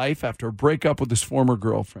his life after a breakup with his former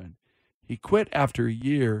girlfriend. He quit after a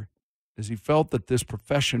year as he felt that this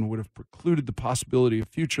profession would have precluded the possibility of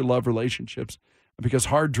future love relationships and because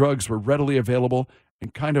hard drugs were readily available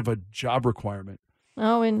and kind of a job requirement.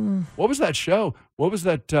 Oh, and what was that show? What was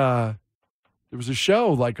that? There was a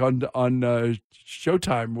show like on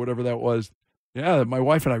Showtime, whatever that was. Yeah, that my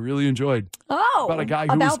wife and I really enjoyed. Oh, about a guy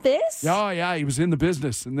who about this? Oh, yeah, he was in the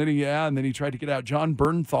business, and then he tried to get out. John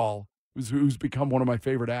Bernthal, who's become one of my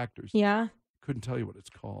favorite actors. Yeah, couldn't tell you what it's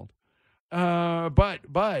called.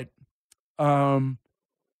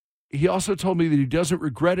 He also told me that he doesn't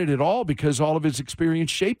regret it at all because all of his experience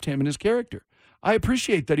shaped him and his character. I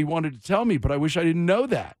appreciate that he wanted to tell me, but I wish I didn't know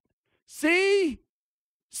that. See,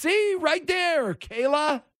 right there,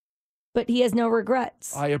 Kayla. But he has no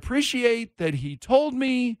regrets. I appreciate that he told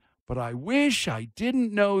me, but I wish I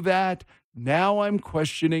didn't know that. Now I'm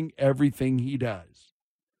questioning everything he does.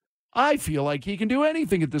 I feel like he can do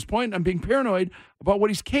anything at this point, and I'm being paranoid about what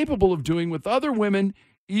he's capable of doing with other women,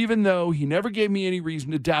 even though he never gave me any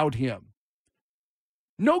reason to doubt him.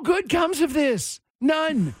 No good comes of this.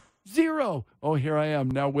 None. Zero. Oh, here I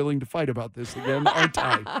am now willing to fight about this again, aren't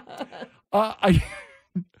I?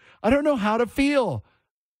 I don't know how to feel.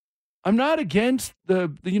 I'm not against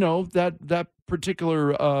that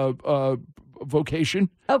particular vocation.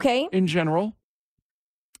 Okay. In general,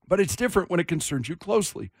 but it's different when it concerns you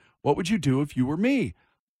closely. What would you do if you were me?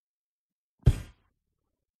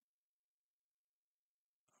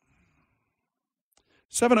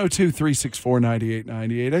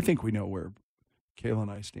 702-364-9898. I think we know where Kayla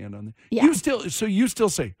and I stand on this. Yeah. You still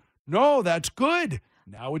say, no, that's good.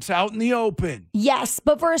 Now it's out in the open. Yes,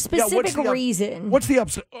 but for a specific reason. What's the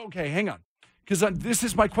upside? Okay, hang on. Because this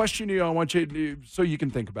is my question to you. I want you to, so you can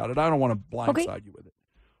think about it. I don't want to blindside you with it.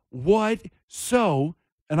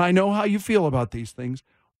 And I know how you feel about these things.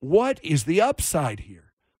 What is the upside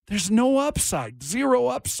here? There's no upside. Zero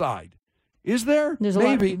upside. Is there? There's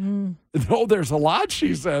maybe. A lot. Oh, there's a lot,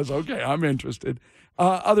 she says. Okay, I'm interested.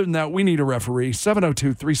 Other than that, we need a referee.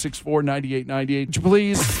 702-364-9898. Would you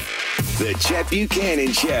please? The Chet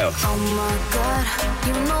Buchanan Show. Oh my God,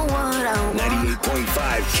 you know what I want.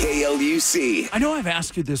 98.5 KLUC. I know I've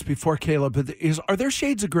asked you this before, Kayla, but are there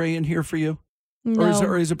shades of gray in here for you? No.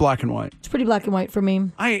 Or is it black and white? It's pretty black and white for me.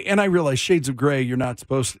 I realize shades of gray you're not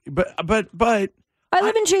supposed to, but I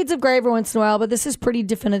live in shades of gray every once in a while, but this is pretty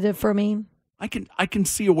definitive for me. I can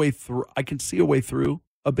see a way through. I can see a way through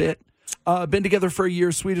a bit. Been together for a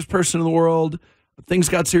year, sweetest person in the world. Things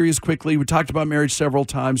got serious quickly. We talked about marriage several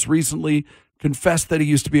times. Recently confessed that he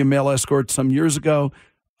used to be a male escort some years ago.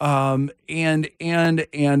 And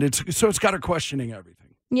it's got her questioning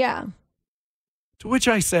everything. Yeah. To which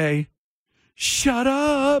I say, shut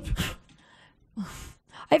up. I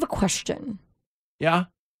have a question. Yeah?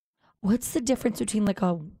 What's the difference between like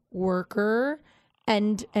a worker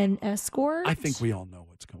and an escort? I think we all know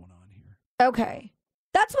what's going on here. Okay.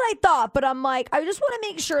 That's what I thought, but I'm like, I just want to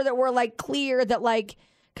make sure that we're like clear that like,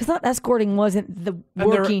 because not escorting wasn't the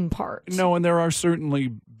working part. No, and there are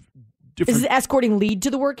certainly different. Is escorting lead to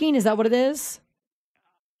the working? Is that what it is?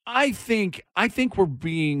 I think we're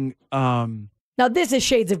being. Now this is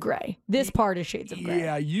shades of gray. This part is shades of gray.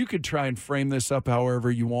 Yeah, you could try and frame this up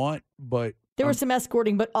however you want, but there was some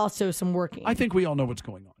escorting, but also some working. I think we all know what's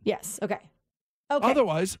going on. Yes. Okay.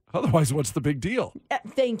 Otherwise, what's the big deal?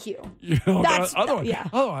 Thank you.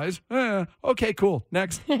 Otherwise, okay, cool.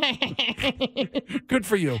 Next. Good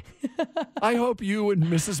for you. I hope you and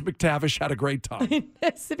Mrs. McTavish had a great time.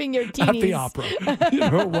 Sipping your teenies. At the opera.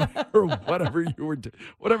 Or whatever you were doing.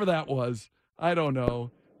 Whatever that was. I don't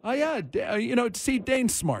know. See,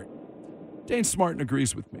 Dane's smart. Dane's smart and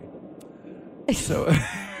agrees with me. So...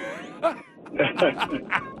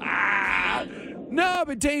 No,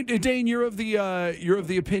 but Dane, you're of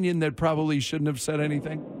the opinion that probably shouldn't have said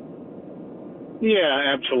anything.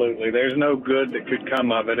 Yeah, absolutely. There's no good that could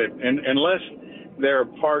come of it, and unless there are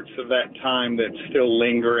parts of that time that still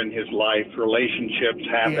linger in his life, relationships,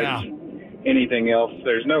 habits, anything else.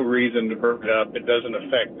 There's no reason to bring it up. It doesn't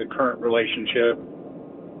affect the current relationship.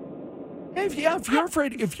 If you're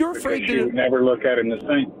afraid that you would never look at him the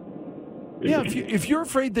same. Yeah, if you're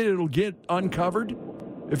afraid that it'll get uncovered,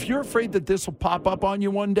 if you're afraid that this will pop up on you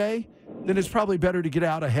one day, then it's probably better to get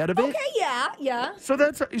out ahead of it. Okay, yeah. So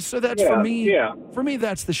that's for me. Yeah. For me,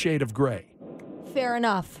 that's the shade of gray. Fair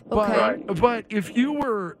enough. Okay. But if you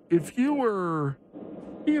were, you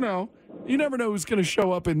never know who's going to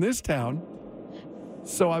show up in this town.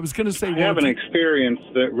 So I was going to say, I have an experience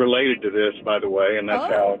that related to this, by the way, and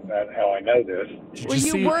that's how I know this. Were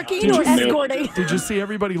you working or escorting? Did you see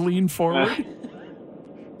everybody lean forward?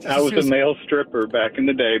 I was a male stripper back in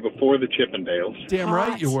the day before the Chippendales. Damn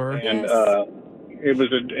right you were. And it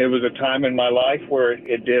was a time in my life where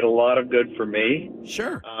it did a lot of good for me.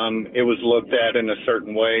 Sure. It was looked at in a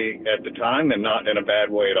certain way at the time, and not in a bad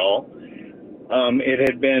way at all. It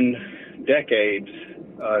had been decades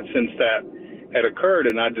since that had occurred,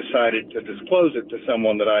 and I decided to disclose it to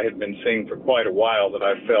someone that I had been seeing for quite a while, that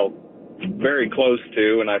I felt very close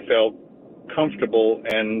to, and I felt comfortable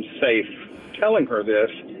and safe telling her this,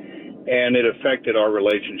 and it affected our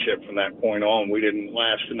relationship from that point on. We didn't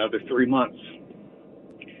last another 3 months.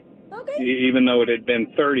 Okay. Even though it had been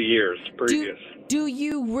 30 years previous. Do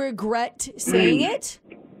you regret saying it?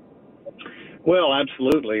 Well,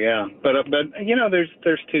 absolutely, yeah. But you know, there's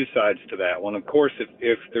two sides to that one. Of course,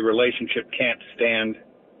 if the relationship can't stand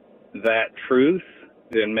that truth,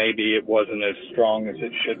 then maybe it wasn't as strong as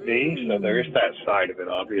it should be. So there is that side of it,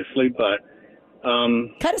 obviously. But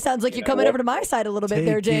kind of sounds like you're coming over to my side a little bit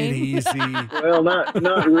there, Jane. Take it easy. Well,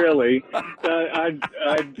 not really.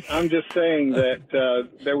 I'm just saying that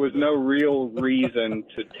there was no real reason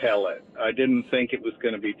to tell it. I didn't think it was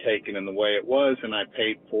going to be taken in the way it was, and I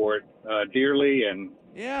paid for it dearly. And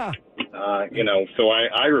so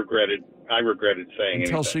I regretted saying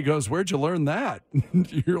until anything. she goes, "Where'd you learn that?"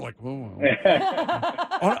 You're like, "Whoa."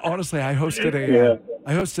 Honestly, I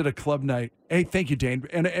hosted a club night. Hey, thank you, Dane,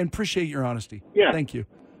 and appreciate your honesty. Yeah, thank you.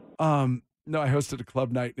 No, I hosted a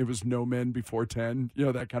club night. It was no men before 10. You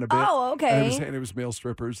know, that kind of bit. Oh, okay. And it was male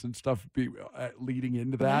strippers and stuff leading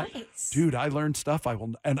into that. Nice. Dude, I learned stuff I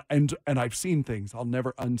will and I've seen things I'll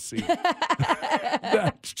never unsee.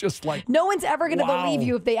 That's just like no one's ever going to believe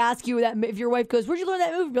you if they ask you that. If your wife goes, "Where'd you learn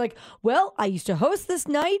that move?" You're like, "Well, I used to host this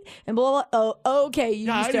night and blah blah." Oh, okay.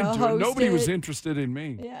 You used to host Nobody it. was interested in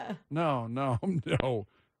me. Yeah. No.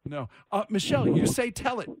 Michelle, you say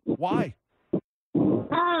tell it. Why?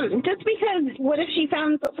 Just because what if she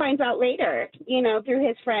finds out later, through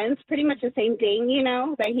his friends, pretty much the same thing,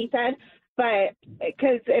 that he said. But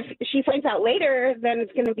because if she finds out later, then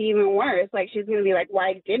it's going to be even worse. Like, she's going to be like,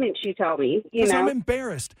 why didn't she tell me? Because I'm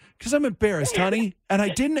embarrassed, honey. And I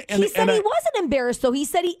didn't. And, he said he wasn't embarrassed, though. He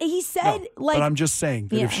said he said, like. But I'm just saying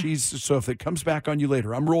that if it comes back on you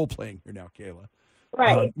later, I'm role playing here now, Kayla.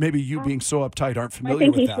 Right. Maybe you being so uptight aren't familiar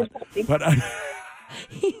with that. But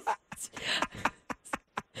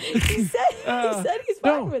he said he's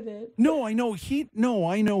fine with it. No, I know he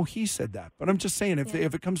said that. But I'm just saying if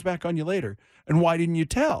it comes back on you later, and why didn't you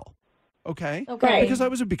tell? Okay. Because I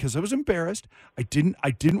was embarrassed. I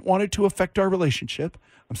didn't want it to affect our relationship.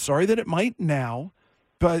 I'm sorry that it might now,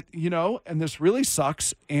 but and this really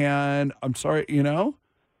sucks. And I'm sorry, I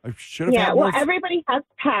should have. Yeah. Well, everybody has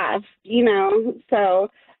past, So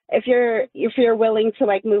if you're willing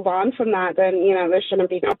to move on from that, then there shouldn't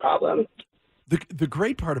be no problem. The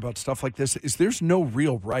great part about stuff like this is there's no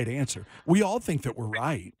real right answer. We all think that we're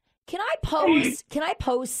right. Can I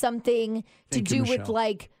pose something to do with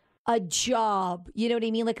a job? You know what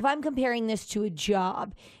I mean? Like if I'm comparing this to a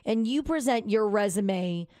job and you present your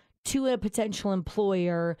resume to a potential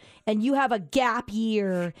employer and you have a gap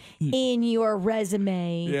year in your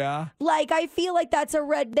resume. Yeah. Like I feel like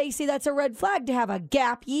they say that's a red flag to have a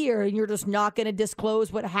gap year and you're just not going to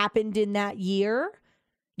disclose what happened in that year.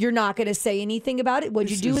 You're not going to say anything about it. What'd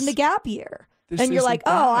you do in the gap year? And you're like,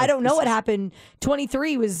 I don't know what happened.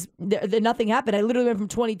 23 was nothing happened. I literally went from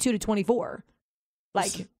 22 to 24.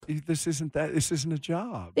 Like this isn't that. This isn't a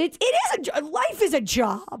job. It is a life is a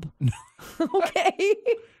job. Okay.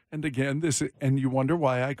 And again, and you wonder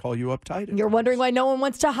why I call you uptight. And you're wondering why no one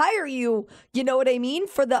wants to hire you. You know what I mean?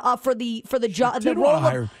 For the job, the role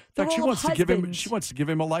of. In fact, she wants to give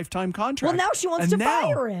him a lifetime contract. Well, now she wants to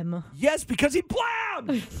fire him. Yes, because he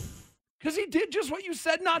blabbed. Because he did just what you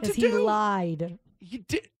said not to do. He lied. He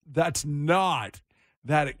did. That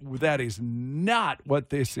is not what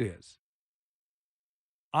this is.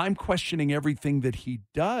 I'm questioning everything that he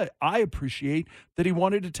does. I appreciate that he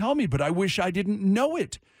wanted to tell me, but I wish I didn't know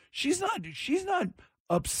it. She's not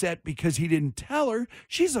upset because he didn't tell her.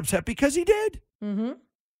 She's upset because he did. Mm-hmm.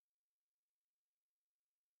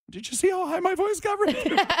 Did you see how high my voice got?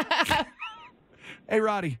 Hey,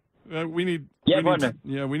 Roddy. We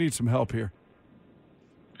need some help here.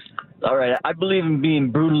 All right, I believe in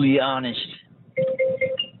being brutally honest.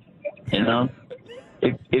 You know,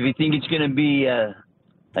 if you think it's going to be an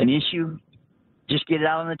issue, just get it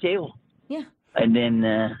out on the table. Yeah. And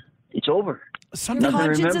then it's over. Your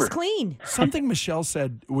conscience is clean. Something Michelle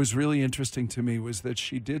said was really interesting to me was that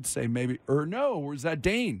she did say was that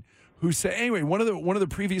Dane who said, anyway, one of the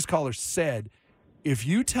previous callers said, if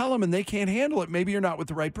you tell them and they can't handle it, maybe you're not with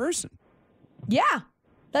the right person. Yeah,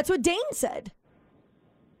 that's what Dane said.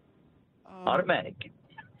 Automatic.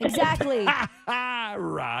 Exactly.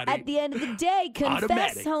 Roddy. At the end of the day, confess,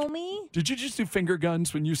 Automatic. homie. Did you just do finger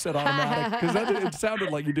guns when you said automatic? Because it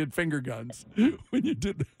sounded like you did finger guns when you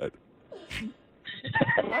did that.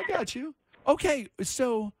 I got you. Okay,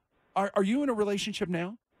 so are you in a relationship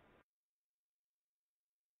now?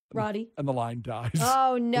 Roddy? And the line dies.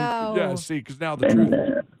 Oh, no. Yeah, see, because now the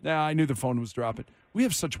truth. Now I knew the phone was dropping. We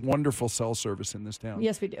have such wonderful cell service in this town.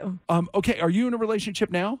 Yes, we do. Okay, are you in a relationship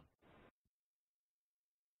now?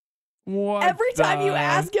 What Every time you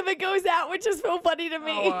ask him, it goes out, which is so funny to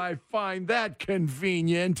me. Oh, I find that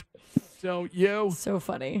convenient. Don't you? So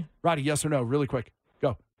funny. Roddy, yes or no? Really quick.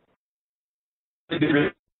 Go.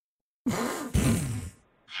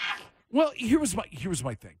 Well, here was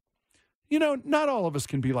my thing. You know, not all of us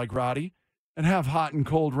can be like Roddy and have hot and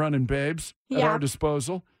cold running babes at our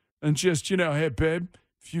disposal. And just, hey, babe,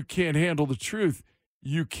 if you can't handle the truth,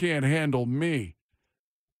 you can't handle me.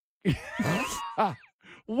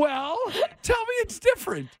 Well, tell me it's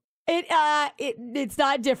different. It's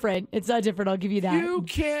not different. It's not different. I'll give you that. You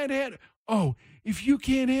can't handle. Oh, if you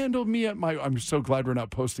can't handle me at my, I'm so glad we're not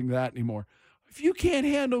posting that anymore. If you can't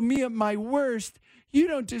handle me at my worst, you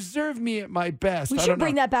don't deserve me at my best. We should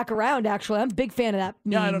bring that back around. Actually, I'm a big fan of that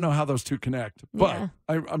meme. Yeah, I don't know how those two connect, but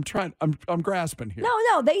I'm trying. I'm grasping here.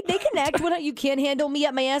 No, they connect. When you can't handle me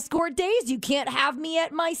at my escort days, you can't have me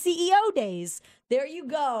at my CEO days. There you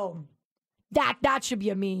go. That should be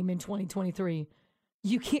a meme in 2023.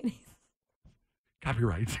 You can't.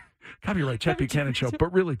 Copyright, Chet Buchanan Show,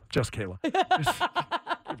 but really just Kayla. Just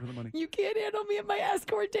give her the money. You can't handle me at my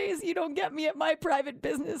escort days. You don't get me at my private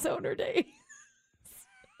business owner days.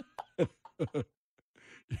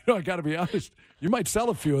 I got to be honest. You might sell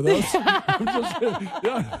a few of those.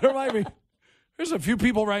 There might be. There's a few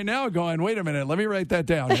people right now going, wait a minute, let me write that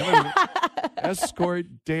down.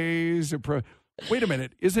 Escort days. Wait a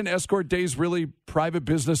minute. Isn't escort days really private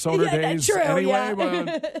business owner days true, anyway?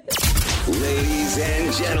 Ladies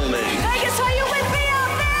and gentlemen. Vegas, are you with me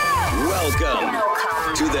out there?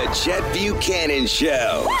 Welcome to the Chet Buchanan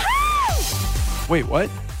Show. Wait, what?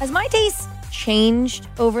 Has my taste changed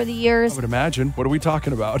over the years? I would imagine. What are we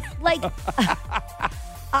talking about? Like,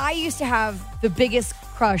 I used to have the biggest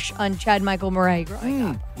crush on Chad Michael Murray growing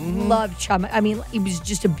up. Loved Chad. I mean, he was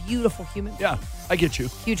just a beautiful human being. Yeah, I get you.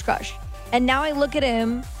 Huge crush. And now I look at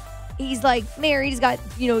him. He's like married. He's got,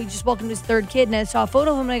 he just welcomed his third kid. And I saw a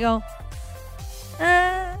photo of him and I go,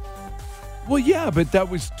 Well, yeah, but that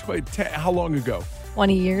was how long ago?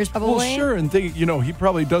 20 years, probably. Well, sure, and he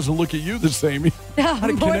probably doesn't look at you the same. More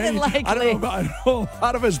than likely. I don't know. A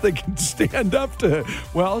lot of us that can stand up to,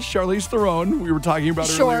 Charlize Theron, we were talking about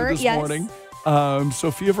earlier this morning.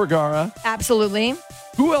 Sofia Vergara. Absolutely.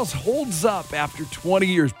 Who else holds up after 20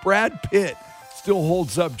 years? Brad Pitt still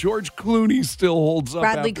holds up. George Clooney still holds up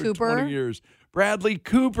Bradley after Cooper. 20 years. Bradley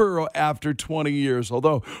Cooper after 20 years,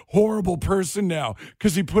 although horrible person now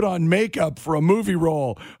because he put on makeup for a movie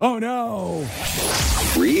role. Oh, no.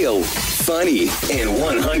 Real, funny, and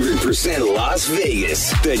 100% Las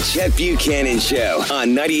Vegas. The Chet Buchanan Show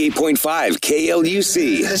on 98.5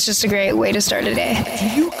 KLUC. It's just a great way to start a day. Do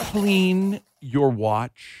you clean your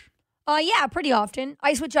watch? Yeah, pretty often.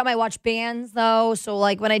 I switch out my watch bands, though. So,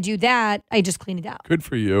 when I do that, I just clean it out. Good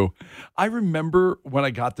for you. I remember when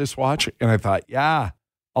I got this watch, and I thought,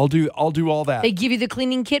 I'll do all that. They give you the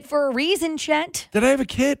cleaning kit for a reason, Chet. Did I have a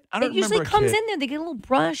kit? I don't remember a kit. It usually comes in there. They get a little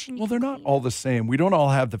brush. And they're not all the same. We don't all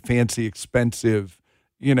have the fancy, expensive,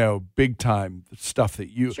 big time stuff that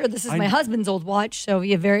you. Sure, this is my husband's old watch, so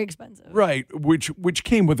yeah, very expensive. Right, which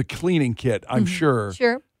came with a cleaning kit, I'm sure.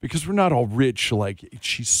 Sure. Because we're not all rich.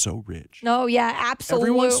 She's so rich. No, yeah, absolutely.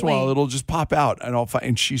 Every once in a while, it'll just pop out, and I'll find,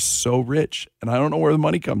 and she's so rich, and I don't know where the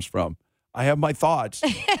money comes from. I have my thoughts.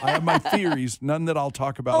 I have my theories, none that I'll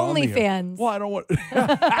talk about on the air. OnlyFans. Well, I don't want.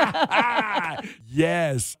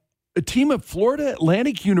 Yes. A team at Florida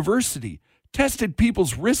Atlantic University tested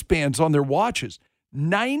people's wristbands on their watches.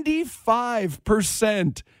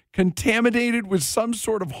 95% contaminated with some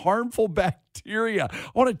sort of harmful bacteria.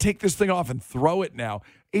 I want to take this thing off and throw it now.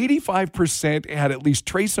 85% had at least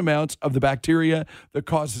trace amounts of the bacteria that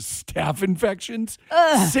causes staph infections.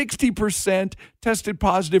 60% tested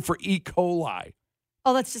positive for E. coli.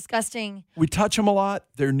 Oh, that's disgusting. We touch them a lot.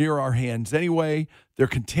 They're near our hands anyway. They're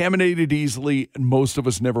contaminated easily, and most of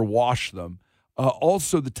us never wash them.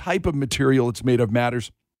 Also, the type of material it's made of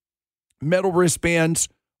matters. Metal wristbands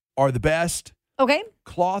are the best. Okay.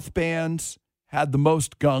 Cloth bands had the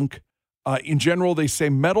most gunk. In general, they say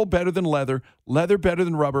metal better than leather, leather better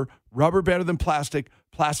than rubber, rubber better than plastic,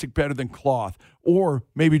 plastic better than cloth. Or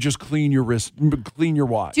maybe just clean your wrist, clean your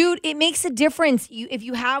watch. Dude, it makes a difference. If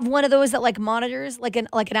you have one of those that like monitors, like an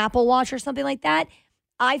Apple Watch or something like that,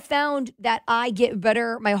 I found that I get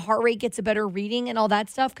better, my heart rate gets a better reading and all that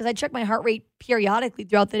stuff because I check my heart rate periodically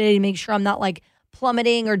throughout the day to make sure I'm not like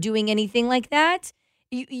plummeting or doing anything like that.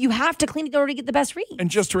 You have to clean it in order to get the best read. And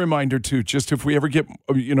just a reminder, too, just if we ever get,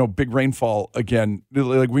 big rainfall again,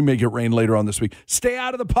 like we may get rain later on this week, stay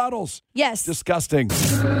out of the puddles. Yes. Disgusting.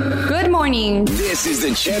 Good morning. This is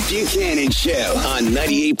the Chet Buchanan Show on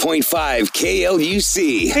 98.5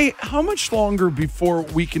 KLUC. Hey, how much longer before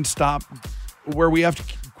we can stop where we have to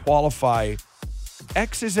qualify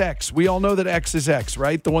X is X? We all know that X is X,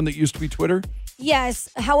 right? The one that used to be Twitter? Yes.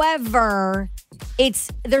 However,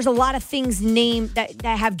 there's a lot of things named that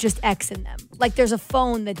have just X in them. Like there's a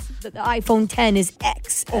phone the iPhone 10 is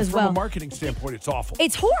X as well. From a marketing standpoint, it's awful.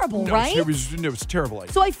 It's horrible, right? It was terrible.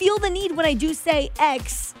 So I feel the need when I do say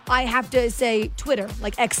X, I have to say Twitter,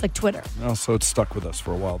 like X like Twitter. Oh, so it's stuck with us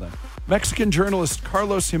for a while then. Mexican journalist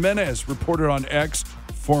Carlos Jimenez reported on X,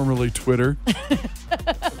 formerly Twitter.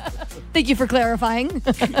 Thank you for clarifying.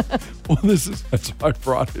 Well, that's why I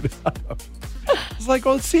brought it up. It's like,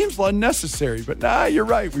 well, it seems unnecessary, but nah, you're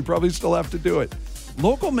right. We probably still have to do it.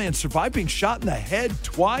 Local man survived being shot in the head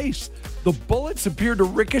twice. The bullets appeared to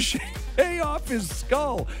ricochet off his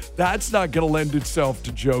skull. That's not going to lend itself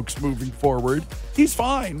to jokes moving forward. He's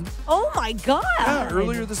fine. Oh, my God. Yeah,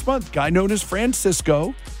 earlier this month, guy known as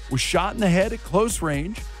Francisco was shot in the head at close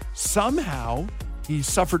range. Somehow, he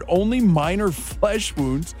suffered only minor flesh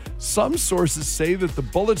wounds. Some sources say that the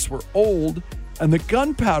bullets were old and the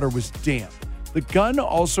gunpowder was damp. The gun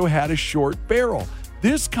also had a short barrel.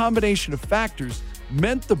 This combination of factors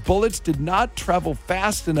meant the bullets did not travel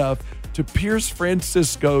fast enough to pierce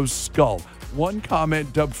Francisco's skull. One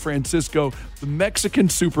comment dubbed Francisco the Mexican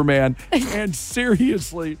Superman, and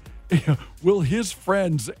seriously, will his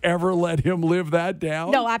friends ever let him live that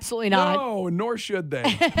down? No, absolutely not. No, nor should they.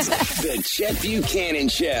 The Chet Buchanan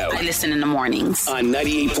Show. I listen in the mornings. On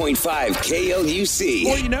 98.5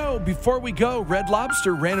 KLUC. Well, before we go, Red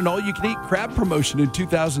Lobster ran an all-you-can-eat crab promotion in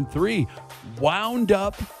 2003. Wound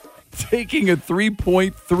up taking a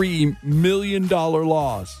 $3.3 million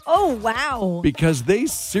loss. Oh, wow. Because they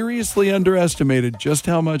seriously underestimated just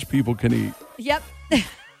how much people can eat. Yep.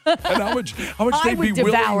 And how much they'd be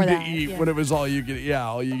willing to eat when it was all you could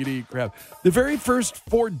eat crab. The very first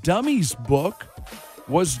For Dummies book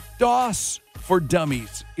was DOS for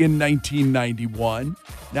Dummies in 1991.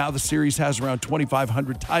 Now the series has around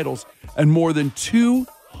 2,500 titles and more than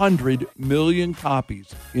 200 million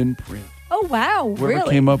copies in print. Oh, wow. Whoever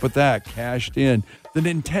came up with that cashed in. The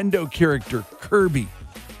Nintendo character Kirby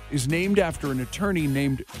is named after an attorney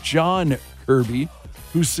named John Kirby,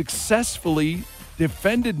 who successfully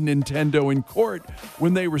defended Nintendo in court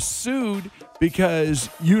when they were sued because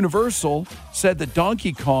Universal said that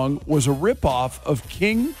Donkey Kong was a ripoff of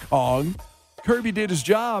King Kong. Kirby did his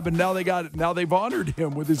job, and now they've honored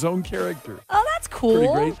him with his own character. Oh, that's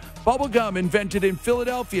cool. Pretty great. Bubblegum invented in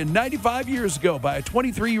Philadelphia 95 years ago by a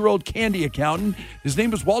 23-year-old candy accountant. His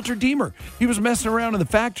name was Walter Deemer. He was messing around in the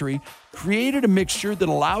factory, created a mixture that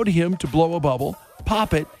allowed him to blow a bubble,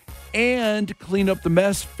 pop it, and clean up the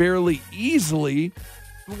mess fairly easily.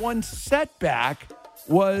 The one setback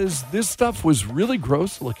was this stuff was really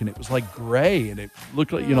gross looking. It was like gray, and it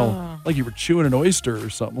looked like, like you were chewing an oyster or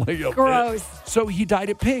something. Gross. So he dyed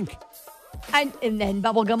it pink. And then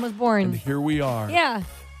Bubblegum was born. And here we are. Yeah.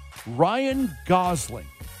 Ryan Gosling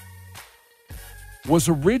was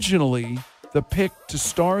originally the pick to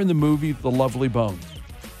star in the movie The Lovely Bones.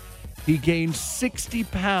 He gained 60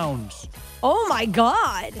 pounds. Oh, my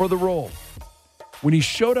God. For the role. When he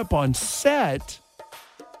showed up on set,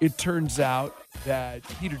 it turns out that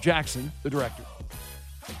Peter Jackson, the director,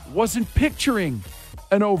 wasn't picturing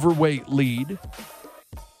an overweight lead.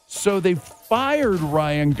 So they fired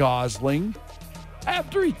Ryan Gosling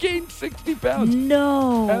after he gained 60 pounds.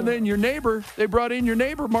 No. And then they brought in your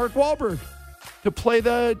neighbor, Mark Wahlberg, to play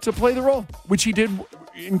the role, which he did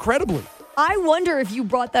incredibly. I wonder if you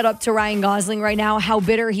brought that up to Ryan Gosling right now, how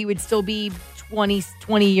bitter he would still be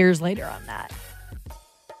 20 years later on that.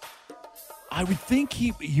 I would think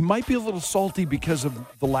he might be a little salty because of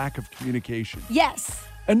the lack of communication. Yes.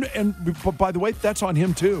 But by the way, that's on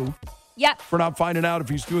him too. Yep. For not finding out if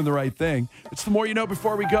he's doing the right thing. It's the more you know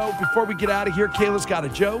before we go. Before we get out of here, Kayla's got a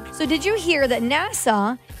joke. So did you hear that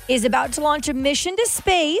NASA is about to launch a mission to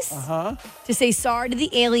space to say sorry to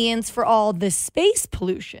the aliens for all the space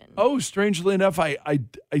pollution? Oh, strangely enough, I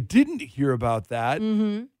didn't hear about that.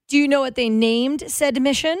 Mm-hmm. Do you know what they named said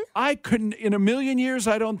mission? I couldn't. In a million years,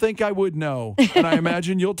 I don't think I would know. And I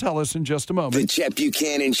imagine you'll tell us in just a moment. The Chet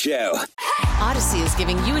Buchanan Show. Odyssey is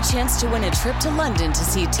giving you a chance to win a trip to London to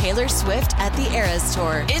see Taylor Swift at the Eras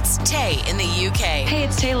Tour. It's Tay in the UK. Hey,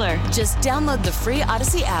 it's Taylor. Just download the free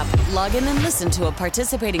Odyssey app, log in and listen to a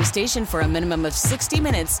participating station for a minimum of 60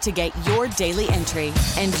 minutes to get your daily entry.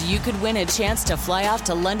 And you could win a chance to fly off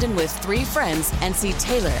to London with 3 friends and see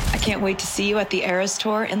Taylor. I can't wait to see you at the Eras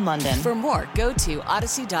Tour in London. For more, go to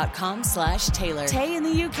odyssey.com/Taylor. Tay in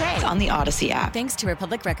the UK. It's on the Odyssey app. Thanks to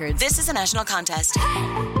Republic Records. This is a national contest.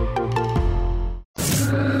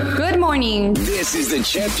 Good morning. This is the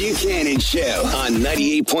Chet Buchanan Show on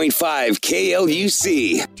 98.5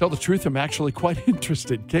 KLUC. Tell the truth, I'm actually quite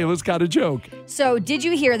interested. Kayla's got a joke. So did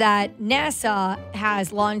you hear that NASA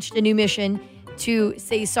has launched a new mission to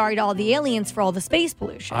say sorry to all the aliens for all the space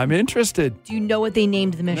pollution? I'm interested. Do you know what they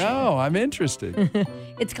named the mission? No, I'm interested.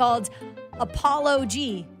 It's called Apollo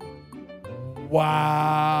G.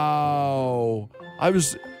 Wow. I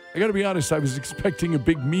got to be honest, I was expecting a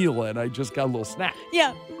big meal and I just got a little snack.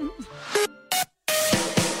 Yeah.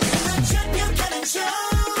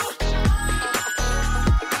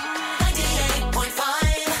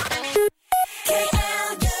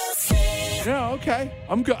 Yeah, okay.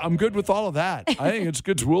 I'm good with all of that. I think it's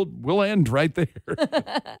good. We'll end right there.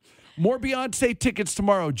 More Beyonce tickets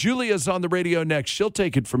tomorrow. Julia's on the radio next. She'll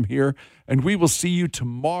take it from here, and we will see you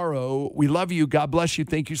tomorrow. We love you. God bless you.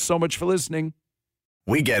 Thank you so much for listening.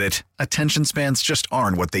 We get it. Attention spans just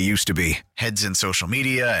aren't what they used to be. Heads in social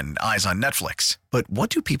media and eyes on Netflix. But what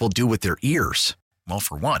do people do with their ears? Well,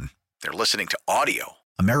 for one, they're listening to audio.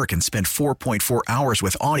 Americans spend 4.4 hours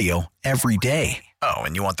with audio every day. Oh,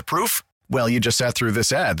 and you want the proof? Well, you just sat through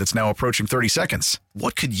this ad that's now approaching 30 seconds.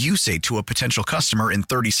 What could you say to a potential customer in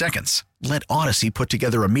 30 seconds? Let Odyssey put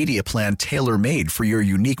together a media plan tailor-made for your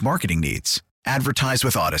unique marketing needs. Advertise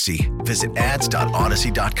with Odyssey. Visit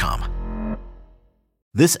ads.odyssey.com.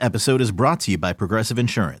 This episode is brought to you by Progressive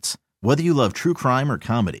Insurance. Whether you love true crime or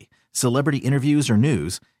comedy, celebrity interviews or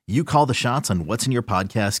news, you call the shots on what's in your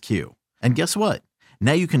podcast queue. And guess what?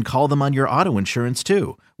 Now you can call them on your auto insurance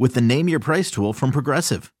too with the Name Your Price tool from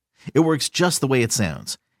Progressive. It works just the way it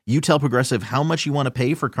sounds. You tell Progressive how much you want to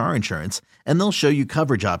pay for car insurance, and they'll show you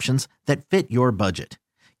coverage options that fit your budget.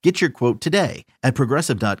 Get your quote today at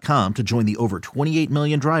Progressive.com to join the over 28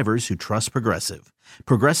 million drivers who trust Progressive.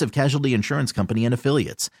 Progressive Casualty Insurance Company and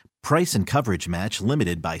Affiliates. Price and coverage match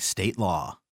limited by state law.